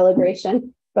War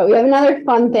celebration. But we have another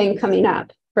fun thing coming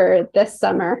up for this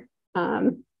summer.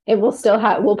 It will still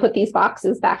have, we'll put these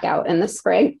boxes back out in the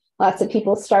spring. Lots of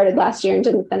people started last year and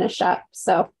didn't finish up.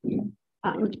 So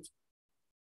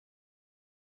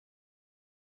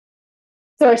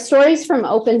our Stories from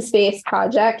Open Space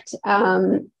project.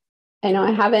 I know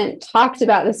I haven't talked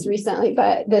about this recently,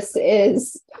 but this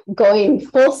is going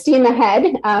full steam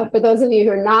ahead. For those of you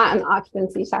who are not on the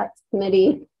Occupancy Tax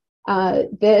Committee,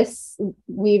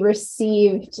 we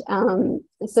received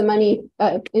some money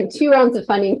in 2 rounds of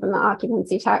funding from the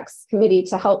Occupancy Tax Committee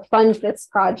to help fund this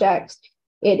project.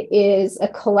 It is a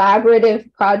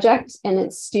collaborative project and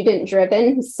it's student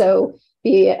driven. So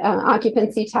the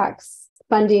occupancy tax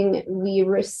funding we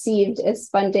received is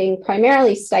funding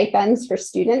primarily stipends for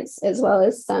students, as well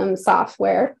as some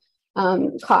software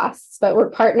costs. But we're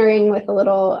partnering with a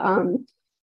little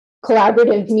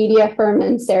collaborative media firm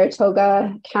in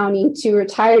Saratoga County, 2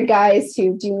 retired guys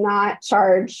who do not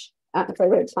charge for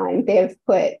their time. They have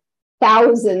put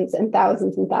thousands and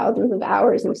thousands and thousands of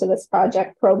hours into this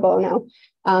project pro bono.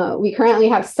 We currently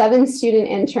have 7 student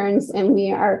interns, and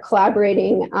we are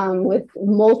collaborating with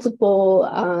multiple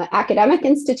academic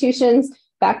institutions. In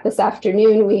fact, this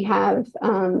afternoon, we have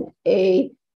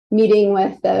a meeting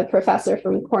with a professor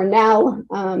from Cornell.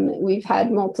 We've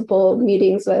had multiple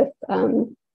meetings with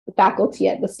faculty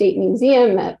at the State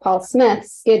Museum, at Paul Smith,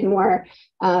 Skidmore,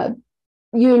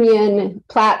 Union,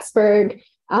 Plattsburgh,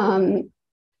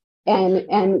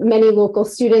 and many local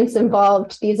students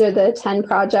involved. These are the 10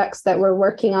 projects that we're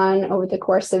working on over the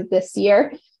course of this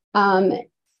year.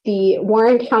 The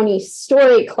Warren County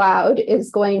Story Cloud is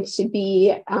going to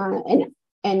be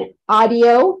an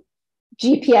audio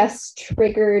GPS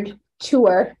triggered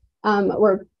tour.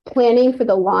 We're planning for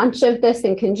the launch of this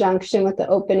in conjunction with the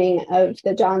opening of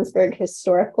the Johnsburg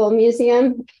Historical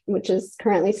Museum, which is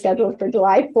currently scheduled for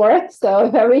July 4th. So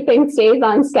if everything stays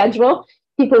on schedule,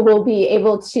 people will be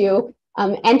able to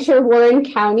enter Warren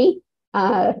County,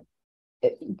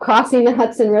 crossing the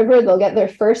Hudson River. They'll get their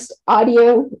first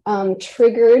audio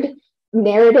triggered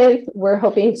narrative. We're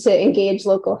hoping to engage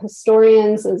local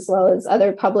historians as well as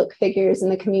other public figures in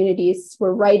the communities.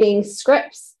 We're writing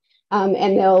scripts, and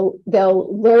they'll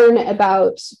learn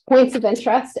about points of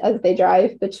interest as they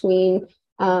drive between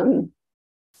the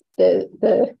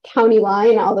county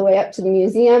line all the way up to the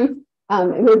museum.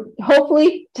 We're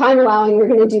hopefully, time allowing, we're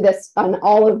going to do this on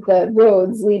all of the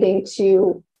roads leading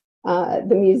to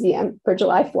the museum for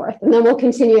July 4th. And then we'll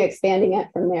continue expanding it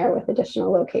from there with additional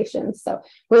locations. So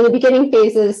we're in the beginning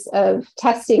phases of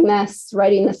testing this,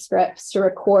 writing the scripts to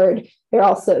record. There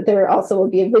also will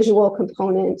be a visual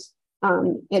component.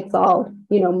 It's all,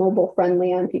 mobile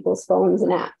friendly on people's phones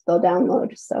and apps they'll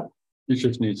download. So You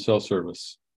just need cell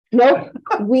service. Nope.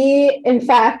 We, in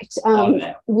fact,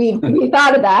 we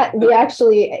thought of that. We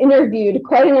actually interviewed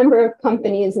quite a number of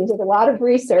companies and did a lot of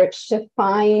research to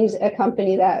find a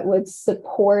company that would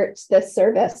support this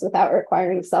service without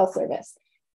requiring cell service.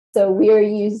 So we are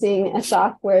using a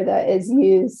software that is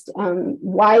used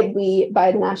widely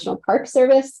by the National Park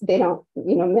Service. They don't,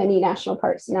 many national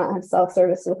parks do not have cell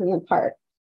service within the park.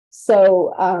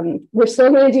 So we're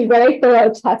still going to do very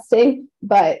thorough testing,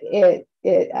 but it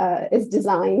is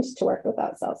designed to work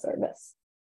without cell service.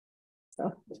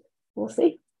 So we'll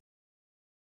see.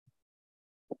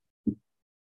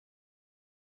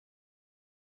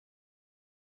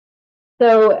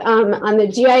 So on the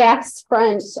GIS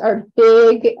front, our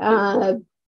big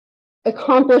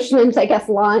accomplishment, I guess,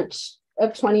 launch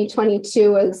of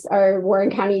 2022 is our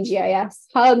Warren County GIS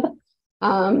Hub.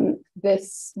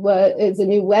 This is a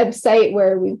new website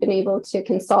where we've been able to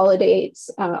consolidate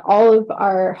all of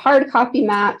our hard copy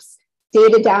maps,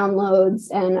 data downloads,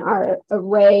 and our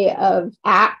array of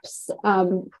apps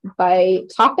by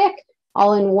topic,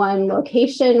 all in one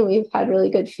location. We've had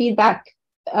really good feedback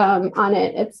on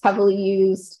it. It's heavily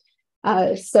used.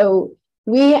 So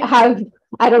we have,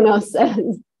 I don't know,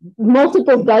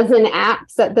 multiple dozen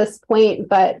apps at this point,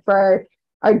 but for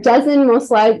our dozen most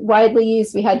widely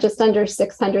used, we had just under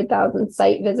 600,000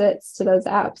 site visits to those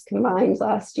apps combined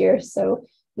last year. So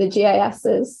the GIS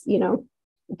is,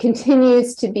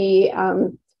 continues to be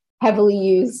heavily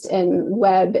used in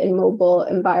web and mobile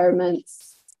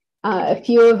environments. A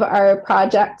few of our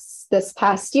projects this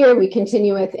past year, we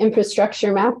continue with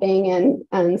infrastructure mapping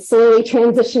and slowly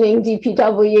transitioning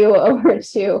DPW over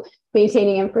to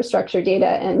maintaining infrastructure data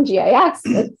and GIS.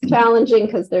 It's challenging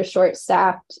because they're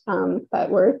short-staffed, but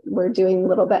we're doing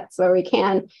little bits where we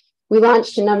can. We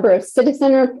launched a number of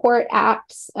citizen report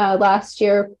apps last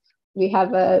year. We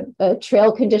have a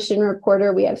trail condition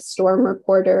reporter, we have storm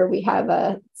reporter, we have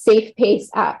a safe pace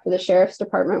app for the sheriff's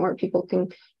department where people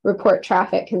can report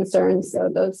traffic concerns. So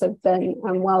those have been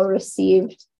well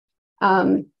received. We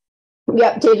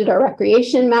updated our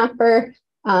recreation mapper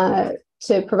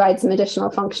to provide some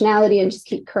additional functionality and just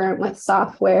keep current with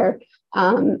software.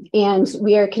 And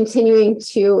we are continuing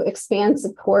to expand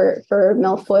support for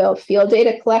milfoil field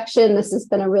data collection. This has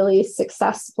been a really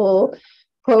successful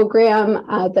program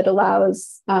that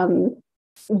allows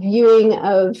viewing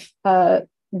of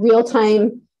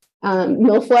real-time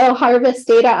milfoil harvest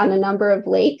data on a number of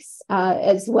lakes,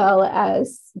 as well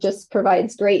as just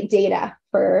provides great data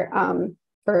for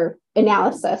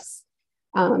analysis.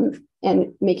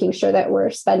 And making sure that we're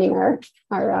spending our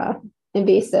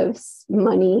invasives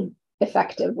money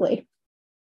effectively.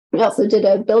 We also did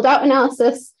a build-out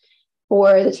analysis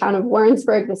for the town of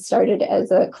Warrensburg that started as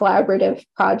a collaborative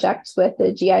project with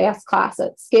the GIS class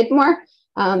at Skidmore,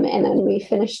 and then we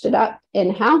finished it up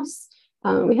in-house.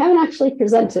 We haven't actually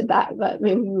presented that, but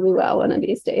maybe we will one of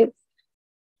these days.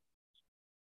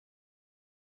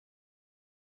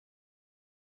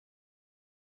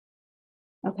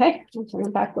 Okay, I'll turn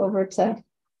it back over to.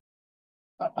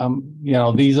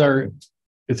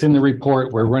 It's in the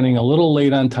report. We're running a little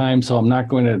late on time, so I'm not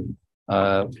going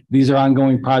to, these are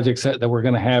ongoing projects that we're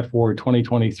going to have for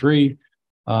 2023.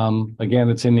 Again,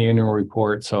 it's in the annual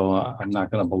report, so I'm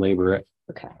not going to belabor it.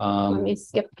 Okay, let me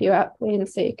skip you up, wait a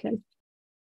second.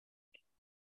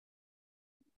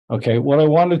 Okay, what I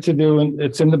wanted to do, and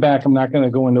it's in the back, I'm not going to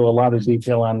go into a lot of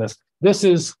detail on this. This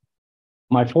is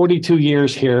my 42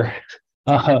 years here.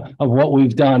 Of what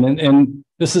we've done. And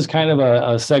this is kind of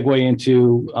a segue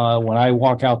into when I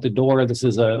walk out the door, this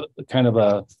is a kind of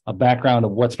a background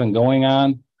of what's been going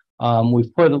on.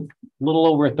 We've put a little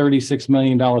over $36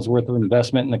 million worth of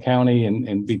investment in the county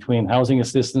in between housing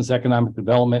assistance, economic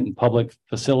development, and public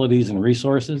facilities and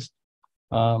resources.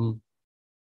 And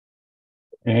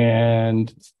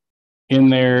in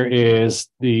there is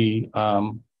the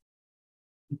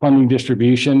funding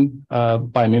distribution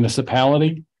by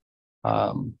municipality.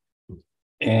 Yeah,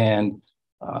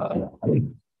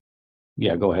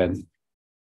 go ahead.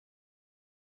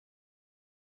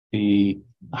 The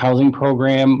housing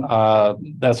program,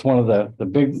 that's one of the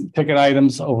big ticket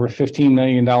items, over $15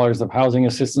 million of housing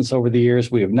assistance over the years.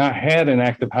 We have not had an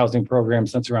active housing program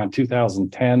since around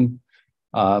 2010,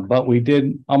 but we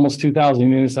did almost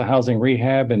 2,000 units of housing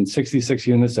rehab and 66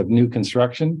 units of new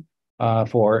construction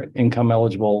for income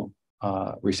eligible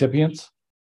recipients.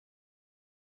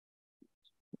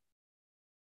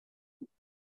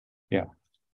 Yeah.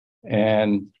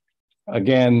 And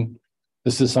again,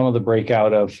 this is some of the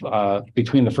breakout of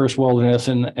between the First Wilderness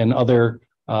and other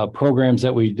programs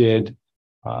that we did.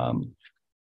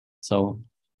 So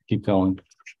keep going.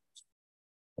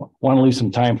 Want to leave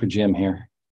some time for Jim here.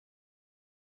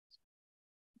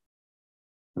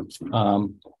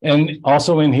 And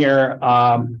also in here,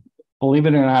 believe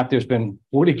it or not, there's been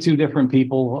 42 different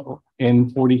people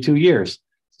in 42 years.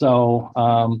 So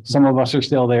some of us are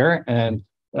still there, and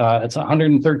it's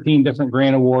 113 different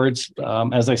grant awards.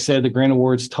 As I said, the grant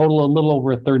awards total a little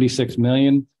over 36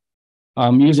 million.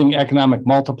 Using economic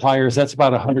multipliers, that's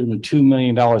about $102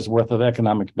 million worth of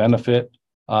economic benefit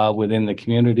within the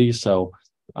community. So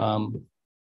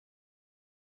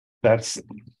that's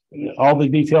all the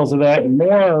details of that and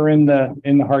more are in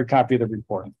the hard copy of the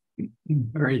report.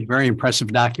 Very, very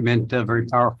impressive document, very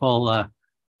powerful.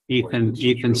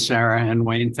 Ethan, Sarah, and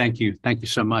Wayne, thank you. Thank you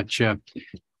so much.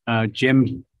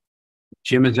 Jim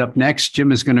is up next.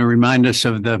 Jim is going to remind us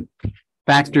of the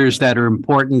factors that are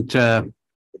important to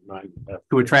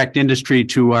attract industry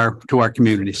to our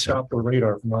community. Stop the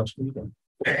radar from last weekend.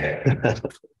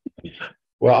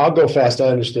 Well, I'll go fast. I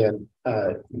understand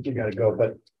you got to go,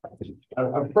 but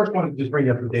I first want to just bring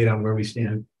you up to date on where we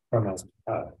stand from an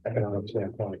economic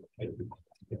standpoint.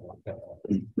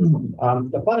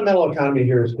 The fundamental economy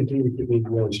here has continued to be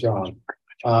really strong.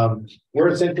 We're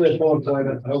essentially at full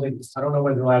employment. I don't know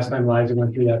when the last time Liza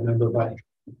went through that number, but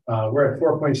we're at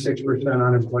 4.6%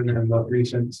 unemployment in most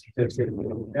recent statistics.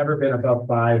 We've never been above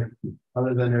 5.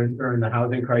 other than during the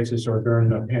housing crisis or during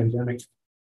the pandemic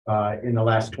in the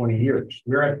last 20 years.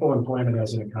 We're at full employment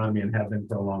as an economy and have been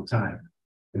for a long time.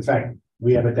 In fact,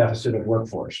 we have a deficit of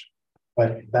workforce,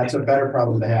 but that's a better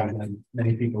problem to have than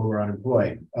many people who are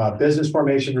unemployed. Business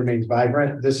formation remains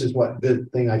vibrant. This is what the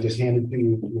thing I just handed to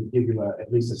you will give you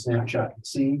at least a snapshot to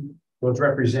see. Those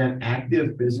represent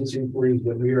active business inquiries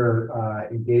that we are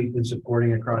engaged in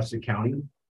supporting across the county.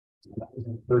 That was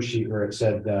the first sheet where it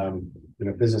said,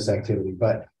 business activity,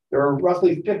 but there are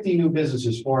roughly 50 new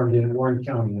businesses formed in Warren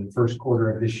County in the first quarter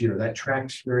of this year. That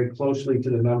tracks very closely to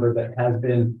the number that has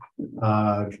been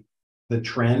the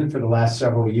trend for the last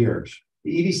several years.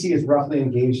 The EDC is roughly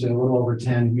engaged in a little over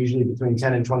 10, usually between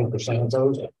 10 and 20% of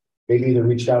those. They've either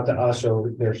reached out to us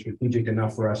or they're strategic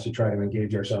enough for us to try to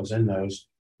engage ourselves in those.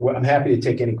 Well, I'm happy to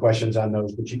take any questions on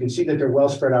those, but you can see that they're well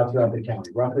spread out throughout the county,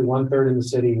 roughly 1/3 in the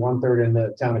city, 1/3 in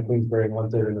the town of Queensbury, and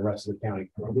 1/3 in the rest of the county,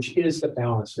 which is the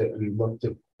balance that we look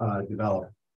to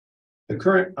develop. The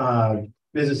current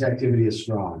business activity is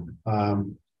strong.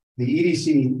 The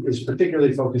EDC is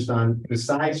particularly focused on,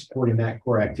 besides supporting that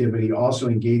core activity, also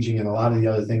engaging in a lot of the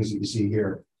other things that you see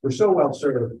here. We're so well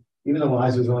served, even though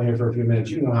Liza's only here for a few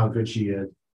minutes, you know how good she is.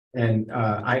 And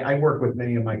I work with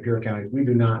many of my peer counties.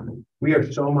 We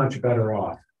are so much better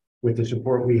off with the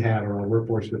support we have around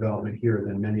workforce development here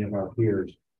than many of our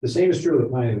peers. The same is true of the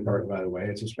planning department, by the way.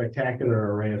 It's a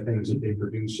spectacular array of things that they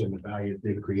produce and the value that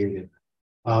they've created.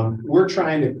 We're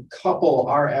trying to couple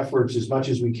our efforts as much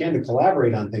as we can to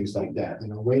collaborate on things like that.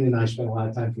 Wayne and I spent a lot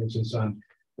of time, for instance, on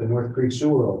the North Creek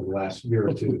sewer over the last year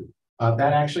or two.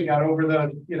 That actually got over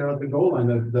the goal line.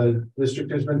 The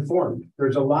district has been formed.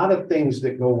 There's a lot of things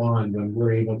that go on when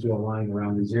we're able to align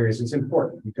around these areas. It's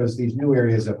important because these new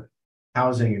areas of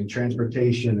housing and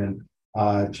transportation and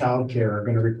childcare are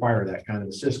going to require that kind of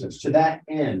assistance. To that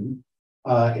end,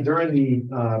 during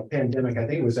the pandemic, I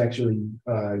think it was actually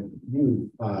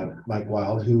you, Mike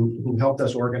Wild, who helped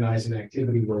us organize an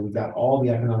activity where we got all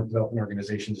the economic development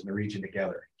organizations in the region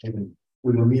together. And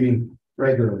we were meeting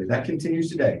regularly. That continues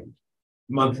today.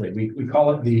 Monthly. We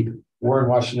call it the Warren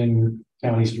Washington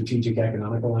County Strategic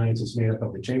Economic Alliance. It's made up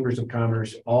of the chambers of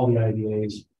commerce, all the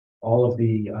IDAs, all of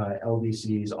the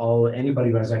LDCs, anybody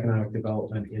who has economic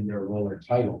development in their role or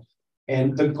title.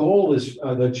 And the goal is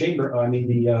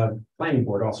the planning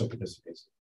board also participates.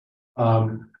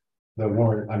 The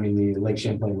Lake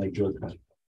Champlain, Lake George Planning.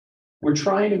 We're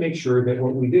trying to make sure that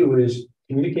what we do is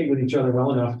communicate with each other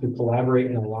well enough to collaborate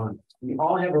and align. We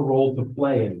all have a role to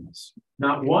play in this.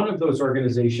 Not one of those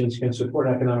organizations can support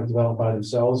economic development by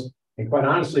themselves. And quite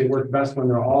honestly, it works best when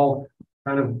they're all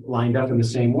kind of lined up in the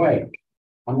same way.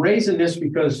 I'm raising this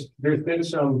because there's been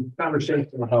some conversation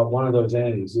about one of those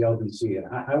entities, the LDC. And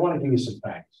I want to give you some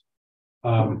facts.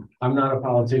 I'm not a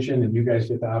politician and you guys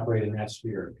get to operate in that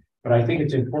sphere. But I think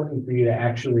it's important for you to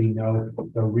actually know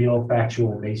the real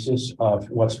factual basis of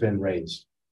what's been raised.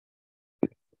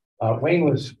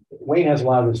 Wayne has a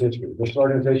lot of this history. This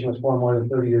organization was formed more than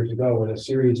 30 years ago with a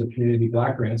series of community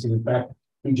block grants. And in fact,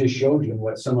 he just showed you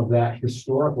what some of that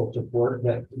historical support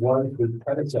that was the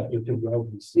predecessor to the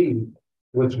LDC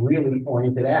was really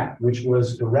oriented at, which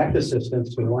was direct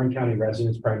assistance to Warren County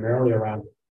residents, primarily around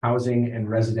housing and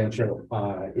residential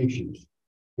issues.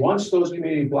 Once those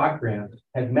community block grants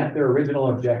had met their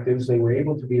original objectives, they were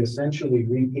able to be essentially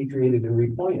repatriated and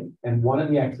repointed. And one of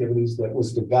the activities that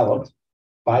was developed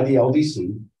by the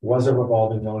LDC was a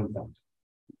revolving loan fund.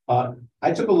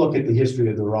 I took a look at the history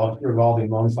of the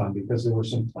revolving loan fund because there were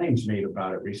some claims made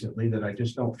about it recently that I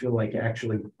just don't feel like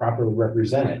actually properly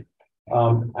represented.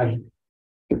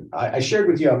 I shared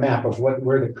with you a map of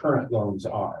where the current loans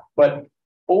are, but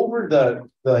over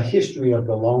the history of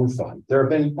the loan fund, there have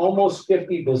been almost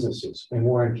 50 businesses in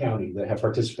Warren County that have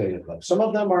participated in them. Some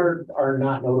of them are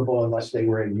not notable unless they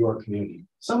were in your community.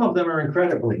 Some of them are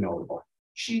incredibly notable.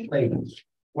 Sheet Labels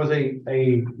was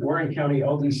a Warren County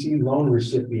LDC loan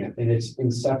recipient in its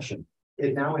inception.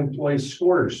 It now employs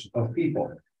scores of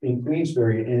people in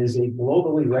Queensbury and is a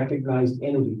globally recognized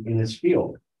entity in its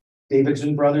field.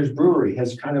 Davidson Brothers Brewery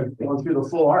has kind of gone through the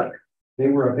full arc. They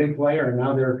were a big player and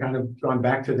now they're kind of gone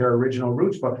back to their original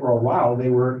roots, but for a while they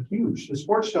were huge. The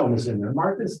Sports Dome is in there.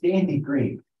 Martha's Dandy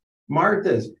Green.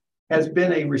 Martha's has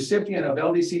been a recipient of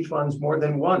LDC funds more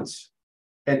than once.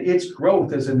 And its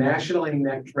growth as a nationally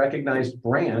recognized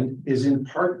brand is in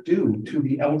part due to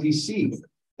the LDC.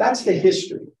 That's the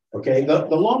history, okay? The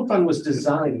loan fund was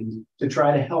designed to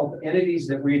try to help entities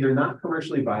that were either not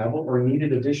commercially viable or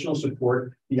needed additional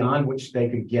support beyond which they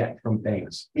could get from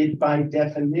banks. It, by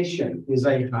definition, is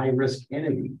a high-risk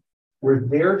entity. We're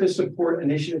there to support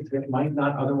initiatives that might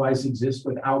not otherwise exist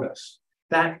without us.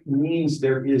 That means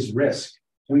there is risk.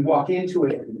 We walk into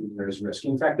it, and there's risk.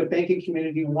 In fact, the banking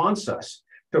community wants us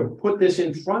to put this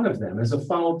in front of them as a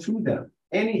funnel to them.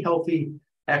 Any healthy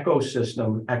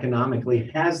ecosystem economically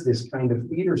has this kind of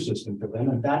feeder system to them,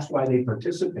 and that's why they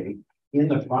participate in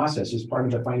the process as part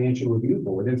of the financial review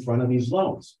board in front of these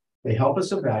loans. They help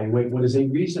us evaluate what is a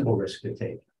reasonable risk to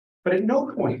take. But at no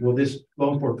point will this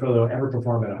loan portfolio ever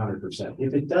perform at 100%.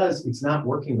 If it does, it's not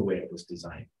working the way it was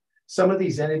designed. Some of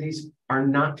these entities are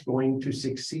not going to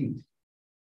succeed.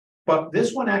 But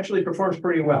this one actually performs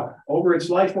pretty well. Over its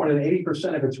life, more than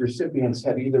 80% of its recipients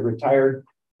have either retired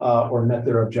or met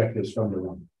their objectives from the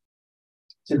loan.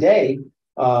 Today,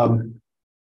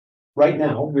 right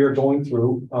now, we are going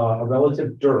through a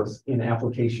relative dearth in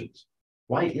applications.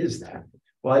 Why is that?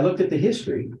 Well, I looked at the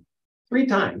history. 3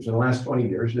 times in the last 20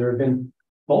 years, there have been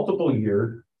multiple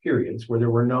year periods where there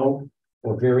were no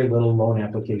or very little loan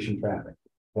application traffic.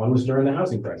 One was during the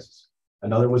housing crisis.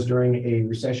 Another was during a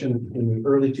recession in the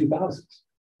early 2000s.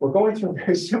 We're going through a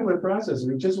very similar process.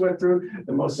 We just went through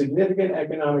the most significant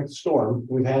economic storm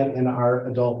we've had in our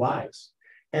adult lives.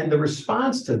 And the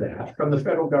response to that from the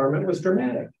federal government was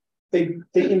dramatic. They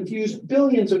infused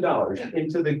billions of dollars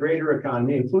into the greater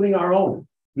economy, including our own.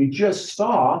 You just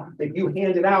saw that you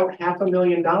handed out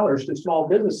 $500,000 to small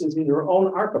businesses in your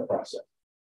own ARPA process.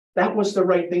 That was the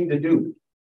right thing to do.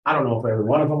 I don't know if every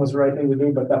one of them was the right thing to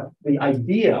do, but the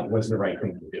idea was the right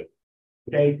thing to do.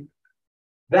 Okay.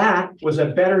 That was a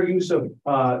better use of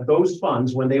those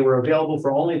funds when they were available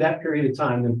for only that period of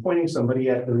time than pointing somebody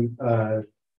at the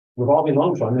revolving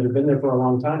loan fund that had been there for a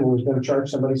long time and was going to charge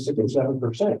somebody 6 or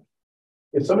 7%.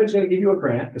 If somebody's going to give you a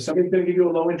grant, if somebody's going to give you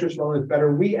a low interest loan, it's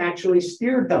better. We actually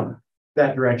steered them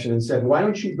that direction and said, why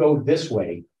don't you go this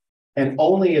way? And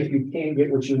only if you can't get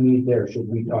what you need there should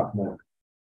we talk more.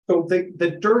 So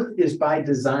the dearth is by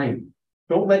design.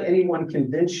 Don't let anyone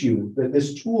convince you that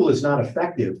this tool is not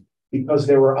effective because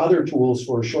there were other tools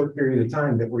for a short period of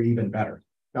time that were even better.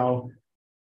 Now,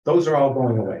 those are all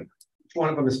going away. Each one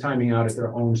of them is timing out at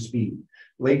their own speed.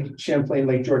 Lake Champlain,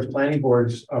 Lake George Planning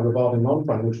Board's revolving loan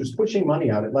fund, which was pushing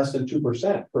money out at less than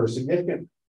 2% for a significant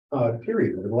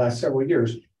period over the last several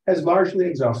years, has largely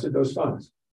exhausted those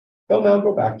funds. They'll now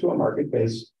go back to a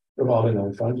market-based revolving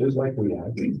loan fund, just like we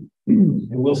have,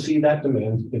 and we'll see that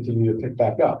demand continue to pick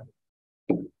back up.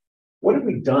 What have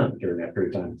we done during that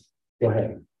period of time? Go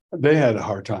ahead. They had a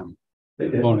hard time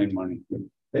loaning money.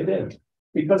 They did,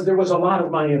 because there was a lot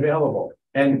of money available.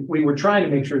 And we were trying to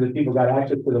make sure that people got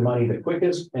access to the money the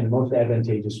quickest and most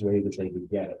advantageous way that they could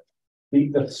get it.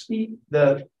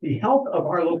 The health of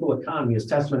our local economy is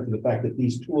testament to the fact that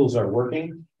these tools are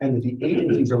working and that the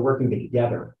agencies are working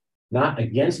together, not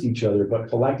against each other, but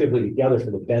collectively together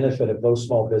for the benefit of those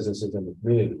small businesses in the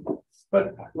community.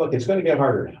 But look, it's going to get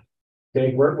harder now.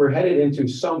 Okay, we're headed into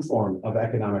some form of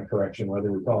economic correction,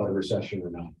 whether we call it a recession or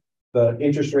not. The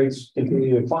interest rates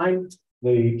continue to climb.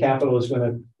 The capital is going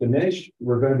to diminish.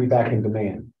 We're going to be back in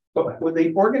demand. But when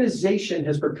the organization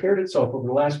has prepared itself over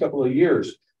the last couple of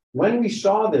years, when we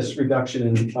saw this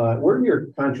reduction in, we're your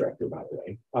contractor, by the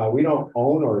way. We don't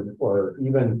own or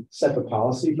even set the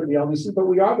policy for the LDC, but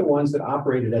we are the ones that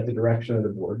operated at the direction of the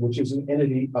board, which is an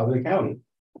entity of the county.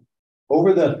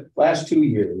 Over the last 2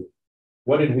 years,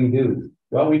 what did we do?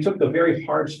 Well, we took the very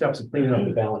hard steps of cleaning up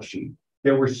the balance sheet.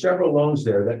 There were several loans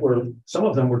there that were, some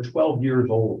of them were 12 years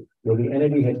old, where the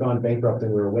entity had gone bankrupt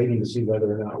and we were waiting to see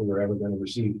whether or not we were ever going to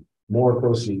receive more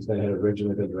proceeds than had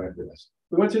originally been directed us.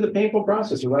 We went through the painful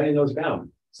process of writing those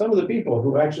down. Some of the people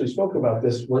who actually spoke about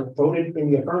this were voted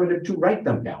in the affirmative to write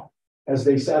them down as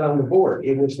they sat on the board.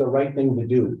 It was the right thing to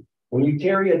do. When you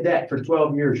carry a debt for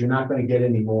 12 years, you're not going to get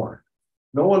any more.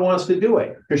 No one wants to do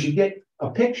it because you get a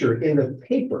picture in the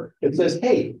paper that says,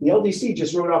 hey, the LDC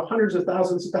just wrote off hundreds of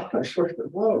thousands of dollars worth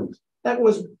of loans. That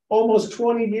was almost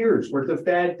 20 years worth of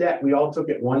bad debt we all took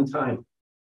at one time.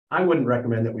 I wouldn't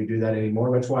recommend that we do that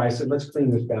anymore. That's why I said, let's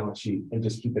clean this balance sheet and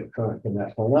just keep it current from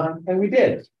that point on. And we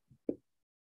did.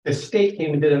 The state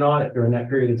came and did an audit during that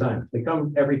period of time. They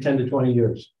come every 10 to 20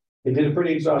 years. They did a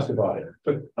pretty exhaustive audit.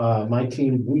 It took my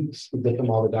team weeks to get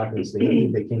them all the documents they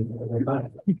needed. They came every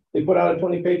time. They put out a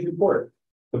 20-page report.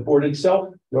 The board itself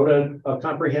wrote a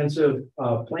comprehensive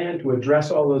plan to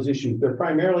address all those issues. They're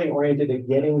primarily oriented at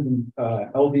getting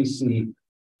the LDC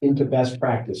into best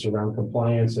practice around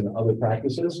compliance and other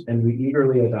practices, and we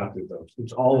eagerly adopted those.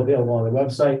 It's all available on the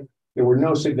website. There were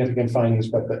no significant findings,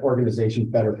 but the organization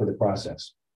better for the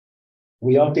process.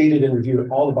 We updated and reviewed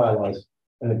all the bylaws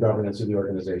and the governance of the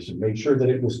organization, made sure that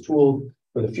it was tooled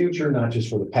for the future, not just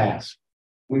for the past.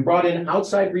 We brought in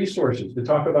outside resources to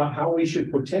talk about how we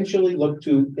should potentially look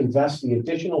to invest the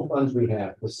additional funds we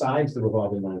have besides the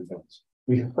revolving loan funds.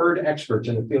 We've heard experts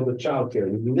in the field of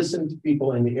childcare. We've listened to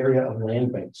people in the area of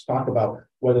land banks talk about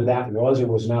whether that was or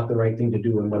was not the right thing to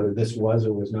do and whether this was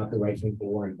or was not the right thing for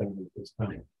Warren family at this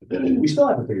time. We still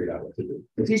haven't figured out what to do.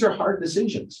 But these are hard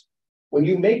decisions. When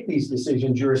you make these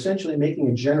decisions, you're essentially making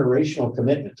a generational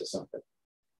commitment to something.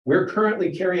 We're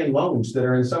currently carrying loans that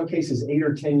are in some cases 8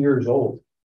 or 10 years old.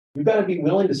 You've got to be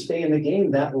willing to stay in the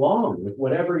game that long with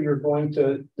whatever you're going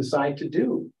to decide to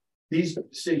do. These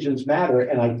decisions matter,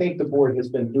 and I think the board has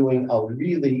been doing a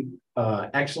really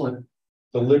excellent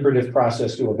deliberative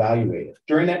process to evaluate it.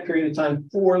 During that period of time,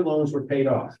 4 loans were paid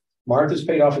off. Martha's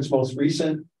paid off its most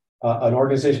recent. An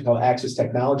organization called Access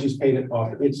Technologies paid it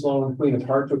off its loan. Queen of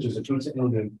Hearts, which is a pizza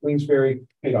inn in Queensbury,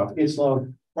 paid off its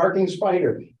loan. Parking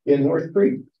Spider in North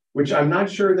Creek, which I'm not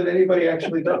sure that anybody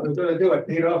actually thought was going to do it,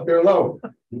 paid off their loan.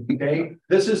 Okay,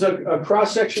 this is a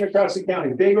cross section across the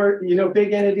county, big or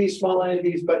big entities, small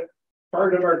entities, but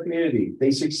part of our community.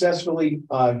 They successfully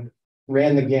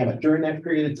ran the gamut. During that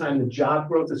period of time, the job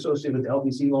growth associated with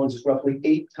LDC loans is roughly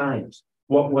 8 times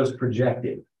what was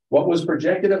projected. What was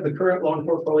projected of the current loan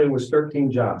portfolio was 13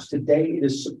 jobs. Today, it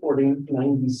is supporting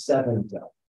 97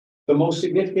 jobs. The most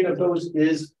significant of those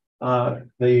is the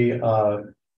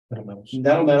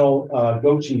Nettle Metal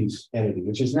goat cheese entity,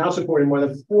 which is now supporting more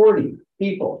than 40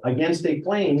 people against a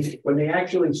claim when they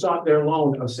actually sought their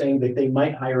loan of saying that they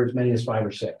might hire as many as 5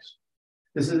 or 6.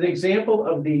 This is an example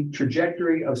of the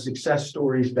trajectory of success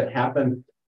stories that happen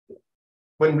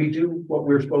when we do what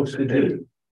we're supposed to do.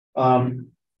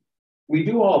 We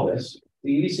do all this.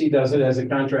 The EDC does it as a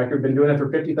contractor, been doing it for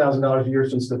 $50,000 a year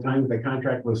since the time the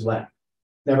contract was let.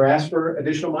 Never asked for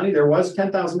additional money. There was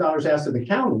 $10,000 asked of the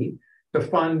county to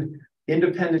fund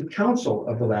independent counsel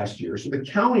of the last year. So the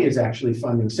county is actually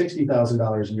funding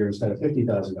 $60,000 a year instead of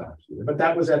 $50,000 a year. But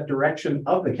that was at direction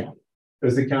of the county,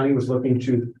 because the county was looking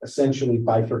to essentially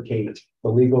bifurcate the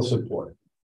legal support.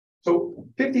 So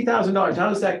 $50,000, how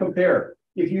does that compare?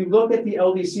 If you look at the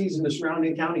LDCs in the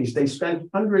surrounding counties, they spend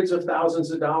hundreds of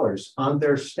thousands of dollars on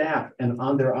their staff and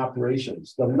on their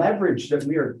operations. The leverage that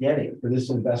we are getting for this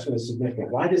investment is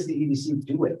significant. Why does the EDC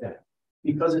do it then?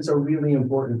 Because it's a really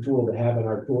important tool to have in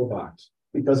our toolbox,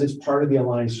 because it's part of the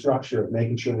aligned structure of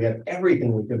making sure we have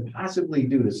everything we can possibly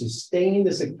do to sustain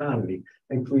this economy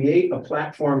and create a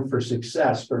platform for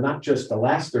success for not just the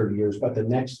last 30 years, but the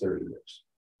next 30 years.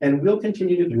 And we'll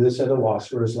continue to do this at a loss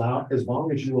for as long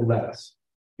as you will let us,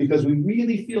 because we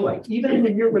really feel like, even in a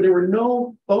year where there were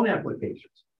no phone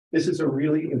applications, this is a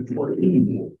really important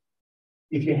tool.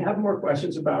 If you have more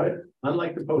questions about it,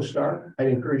 unlike the Post-Star, I'd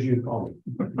encourage you to call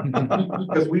me.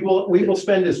 Because we will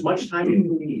spend as much time as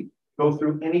you need, go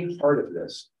through any part of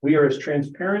this. We are as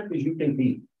transparent as you can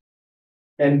be.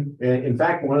 And in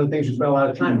fact, one of the things we spend a lot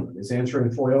of time on is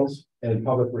answering FOILs and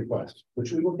public requests,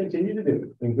 which we will continue to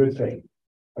do in good faith.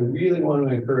 I really want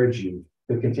to encourage you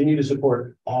to continue to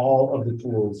support all of the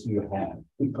tools you have,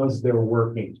 because they're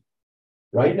working.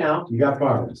 Right now, you got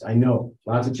problems. I know,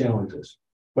 lots of challenges.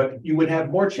 But you would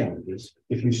have more challenges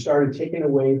if you started taking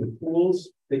away the tools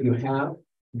that you have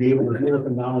to be able to deal with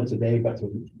them not only today, but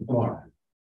tomorrow.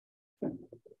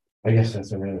 I guess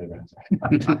that's a really good.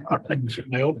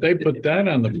 I hope they put that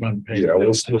on the front page. Yeah,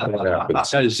 we'll see what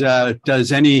happens.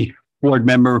 Does any board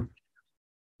member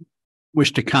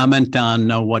wish to comment on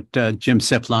what Jim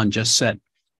Siflon just said?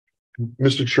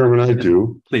 Mr. Chairman, I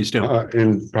do. Please do.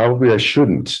 And probably I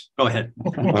shouldn't. Go ahead.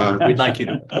 We'd like you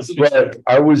to. But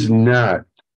I was not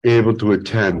able to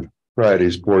attend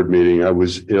Friday's board meeting. I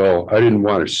was ill. I didn't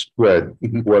want to spread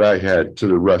what I had to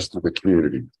the rest of the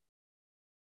community.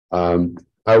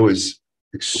 I was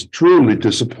extremely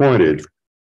disappointed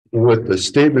with the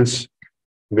statements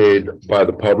made by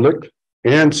the public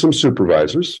and some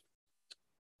supervisors.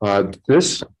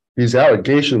 These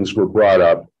allegations were brought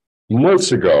up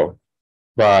months ago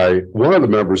by one of the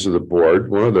members of the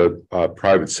board, one of the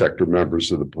private sector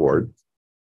members of the board.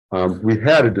 We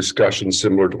had a discussion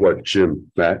similar to what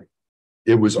Jim met.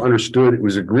 It was understood, it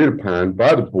was agreed upon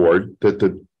by the board that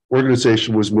the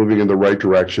organization was moving in the right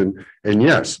direction. And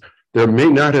yes, there may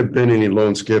not have been any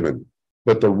loans given,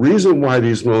 but the reason why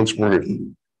these loans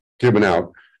weren't given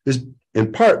out is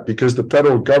in part because the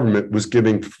federal government was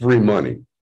giving free money.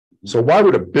 So why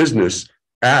would a business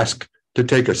ask to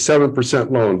take a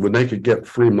 7% loan when they could get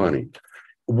free money?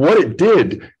 What it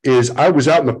did is I was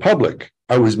out in the public.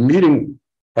 I was meeting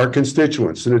our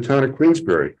constituents in the town of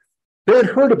Queensbury. They had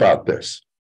heard about this.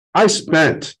 I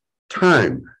spent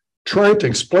time trying to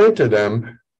explain to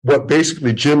them what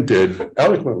basically Jim did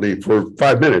eloquently for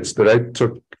 5 minutes that I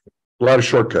took a lot of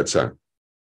shortcuts on.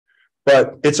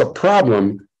 But it's a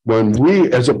problem when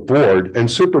we as a board and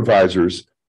supervisors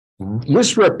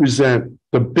misrepresent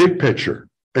the big picture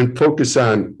and focus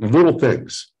on little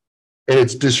things. And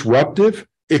it's disruptive.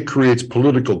 It creates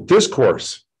political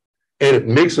discourse, and it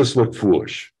makes us look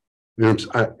foolish. You know,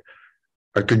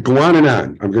 I could go on and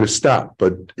on. I'm going to stop,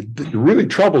 but it really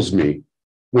troubles me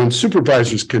when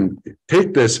supervisors can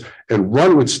take this and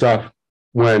run with stuff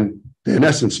when they, in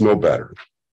essence, know better.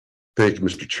 Thank you,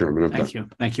 Mr. Chairman. Thank you.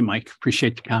 Thank you, Mike.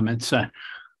 Appreciate the comments.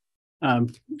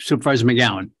 Supervisor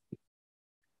McGowan.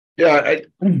 Yeah,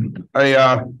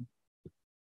 I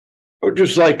would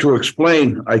just like to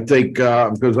explain, I think,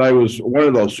 because I was one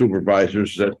of those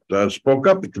supervisors that spoke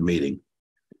up at the meeting.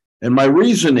 And my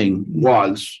reasoning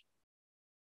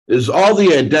is all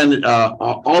the identity,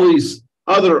 all these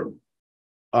other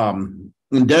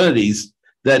entities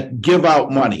that give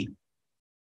out money.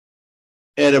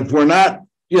 And if we're not,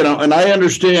 you know, and I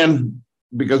understand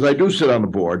because I do sit on the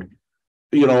board,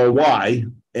 you know, why,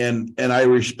 and I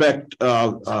respect,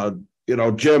 you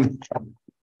know, Jim,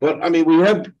 but I mean, we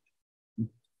have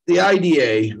the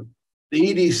IDA, the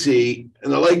EDC,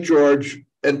 and the Lake George,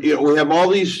 and, you know, we have all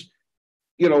these,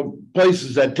 you know,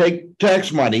 places that take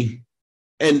tax money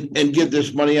and give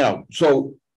this money out.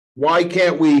 So why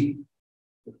can't we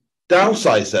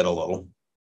downsize that a little?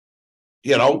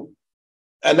 You know,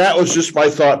 and that was just my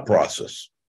thought process.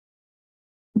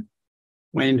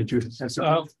 Wayne, did you?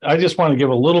 I just want to give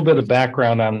a little bit of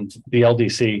background on the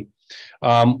LDC.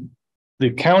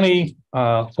 The county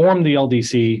formed the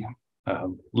LDC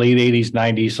late 80s,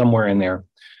 90s, somewhere in there.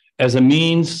 As a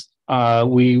means,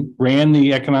 we ran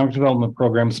the economic development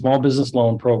program, small business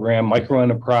loan program, micro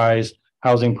enterprise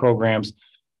housing programs.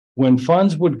 When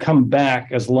funds would come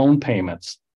back as loan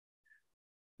payments,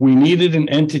 we needed an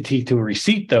entity to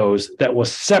receipt those that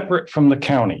was separate from the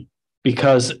county,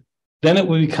 because then it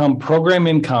would become program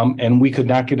income and we could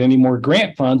not get any more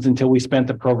grant funds until we spent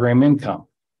the program income.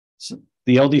 So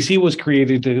the LDC was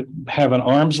created to have an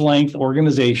arm's length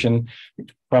organization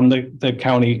from the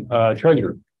county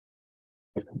treasurer.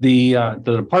 The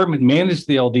department managed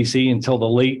the LDC until the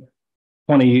late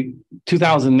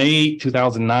 2008,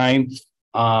 2009.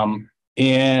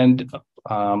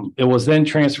 It was then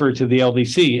transferred to the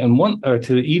LDC and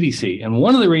to the EDC. And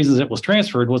one of the reasons it was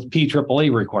transferred was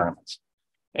PAAA requirements.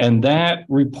 And that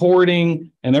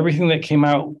reporting and everything that came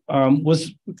out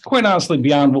was quite honestly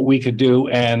beyond what we could do.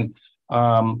 And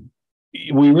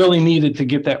we really needed to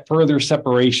get that further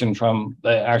separation from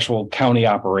the actual county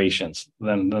operations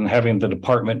than having the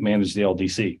department manage the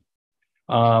LDC.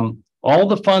 All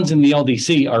the funds in the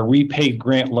LDC are repaid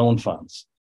grant loan funds.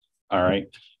 All right.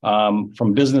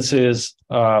 From businesses,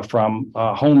 from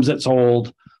homes that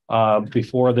sold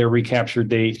before their recapture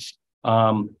date.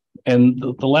 And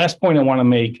the last point I want to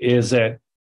make is that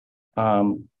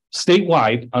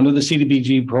statewide, under the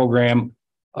CDBG program,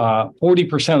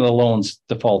 40% of the loans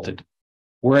defaulted.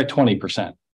 We're at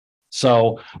 20%.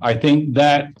 So I think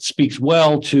that speaks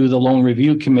well to the loan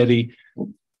review committee.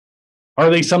 Are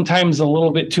they sometimes a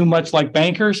little bit too much like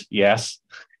bankers? Yes.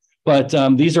 But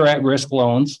these are at-risk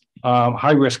loans,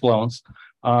 high-risk loans.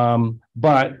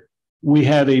 But we've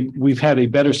had a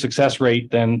better success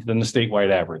rate than the statewide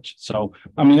average. So,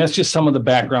 I mean, that's just some of the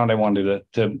background I wanted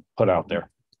to put out there.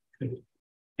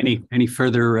 Any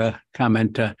further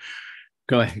comment?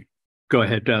 Go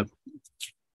ahead.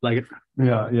 Like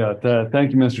Yeah.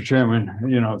 Thank you, Mr. Chairman.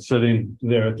 You know, sitting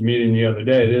there at the meeting the other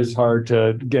day, it is hard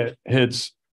to get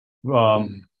hits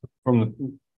from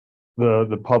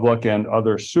the public and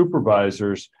other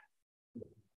supervisors.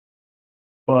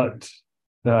 But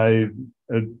I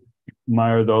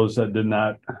admire those that did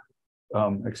not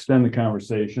extend the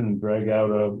conversation and drag out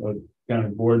a kind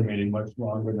of board meeting much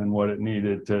longer than what it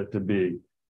needed to be.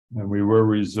 And we were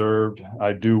reserved.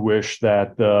 I do wish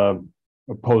that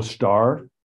Post-Star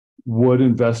would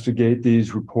investigate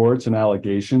these reports and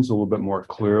allegations a little bit more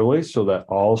clearly so that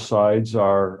all sides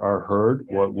are heard.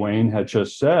 What Wayne had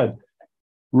just said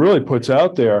really puts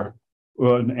out there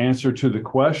an answer to the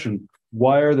question,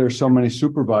 why are there so many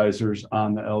supervisors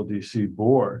on the LDC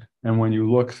board? And when you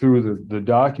look through the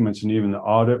documents and even the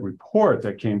audit report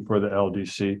that came for the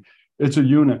LDC, it's a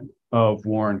unit of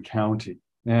Warren County.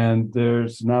 And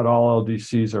there's not all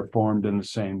LDCs are formed in the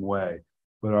same way,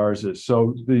 but ours is.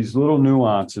 So these little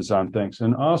nuances on things.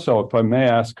 And also, if I may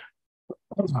ask,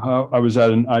 I was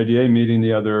at an IDA meeting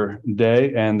the other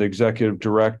day and the executive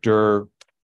director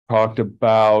talked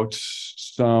about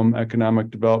some economic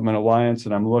development alliance,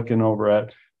 and I'm looking over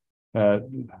at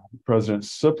President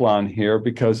Siplon here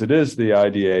because it is the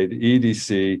IDA, the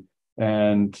EDC,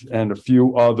 and a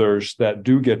few others that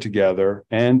do get together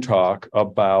and talk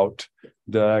about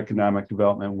the economic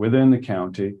development within the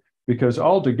county, because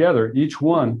altogether each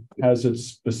one has its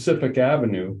specific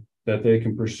avenue that they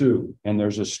can pursue. And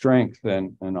there's a strength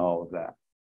in all of that.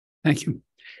 Thank you.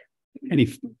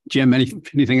 Jim,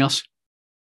 anything else?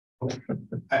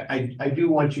 I do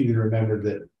want you to remember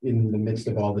that in the midst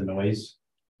of all the noise,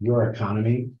 your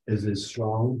economy is as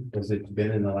strong as it's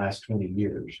been in the last 20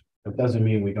 years. That doesn't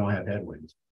mean we don't have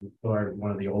headwinds. We are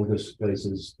one of the oldest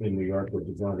places in New York, which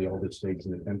is one of the oldest states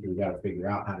in the country. We got to figure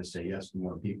out how to say yes to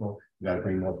more people. We got to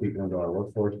bring more people into our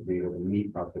workforce to be able to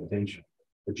meet our potential.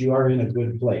 But you are in a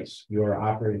good place. You are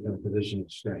operating from a position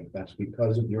of strength. That's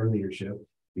because of your leadership,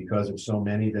 because of so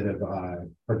many that have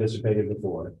participated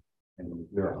before. And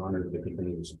we're honored to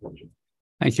continue to support you.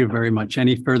 Thank you very much.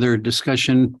 Any further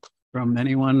discussion from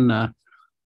anyone? Mr.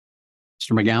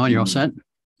 McGowan, you're all set?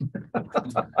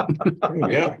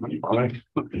 Yeah.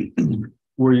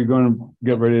 Were you going to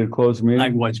get ready to close the meeting? I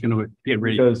was going to get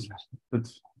ready. Because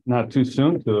it's not too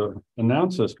soon to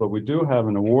announce this, but we do have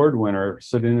an award winner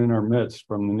sitting in our midst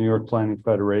from the New York Planning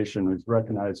Federation who's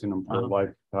recognizing them for a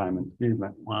lifetime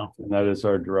achievement. Wow. And that is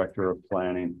our Director of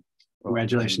Planning.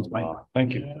 Congratulations, Mike.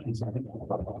 Thank you.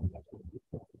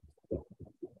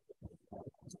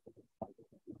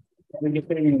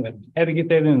 Had to get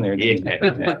that in there.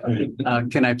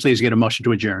 Can I please get a motion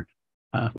to adjourn?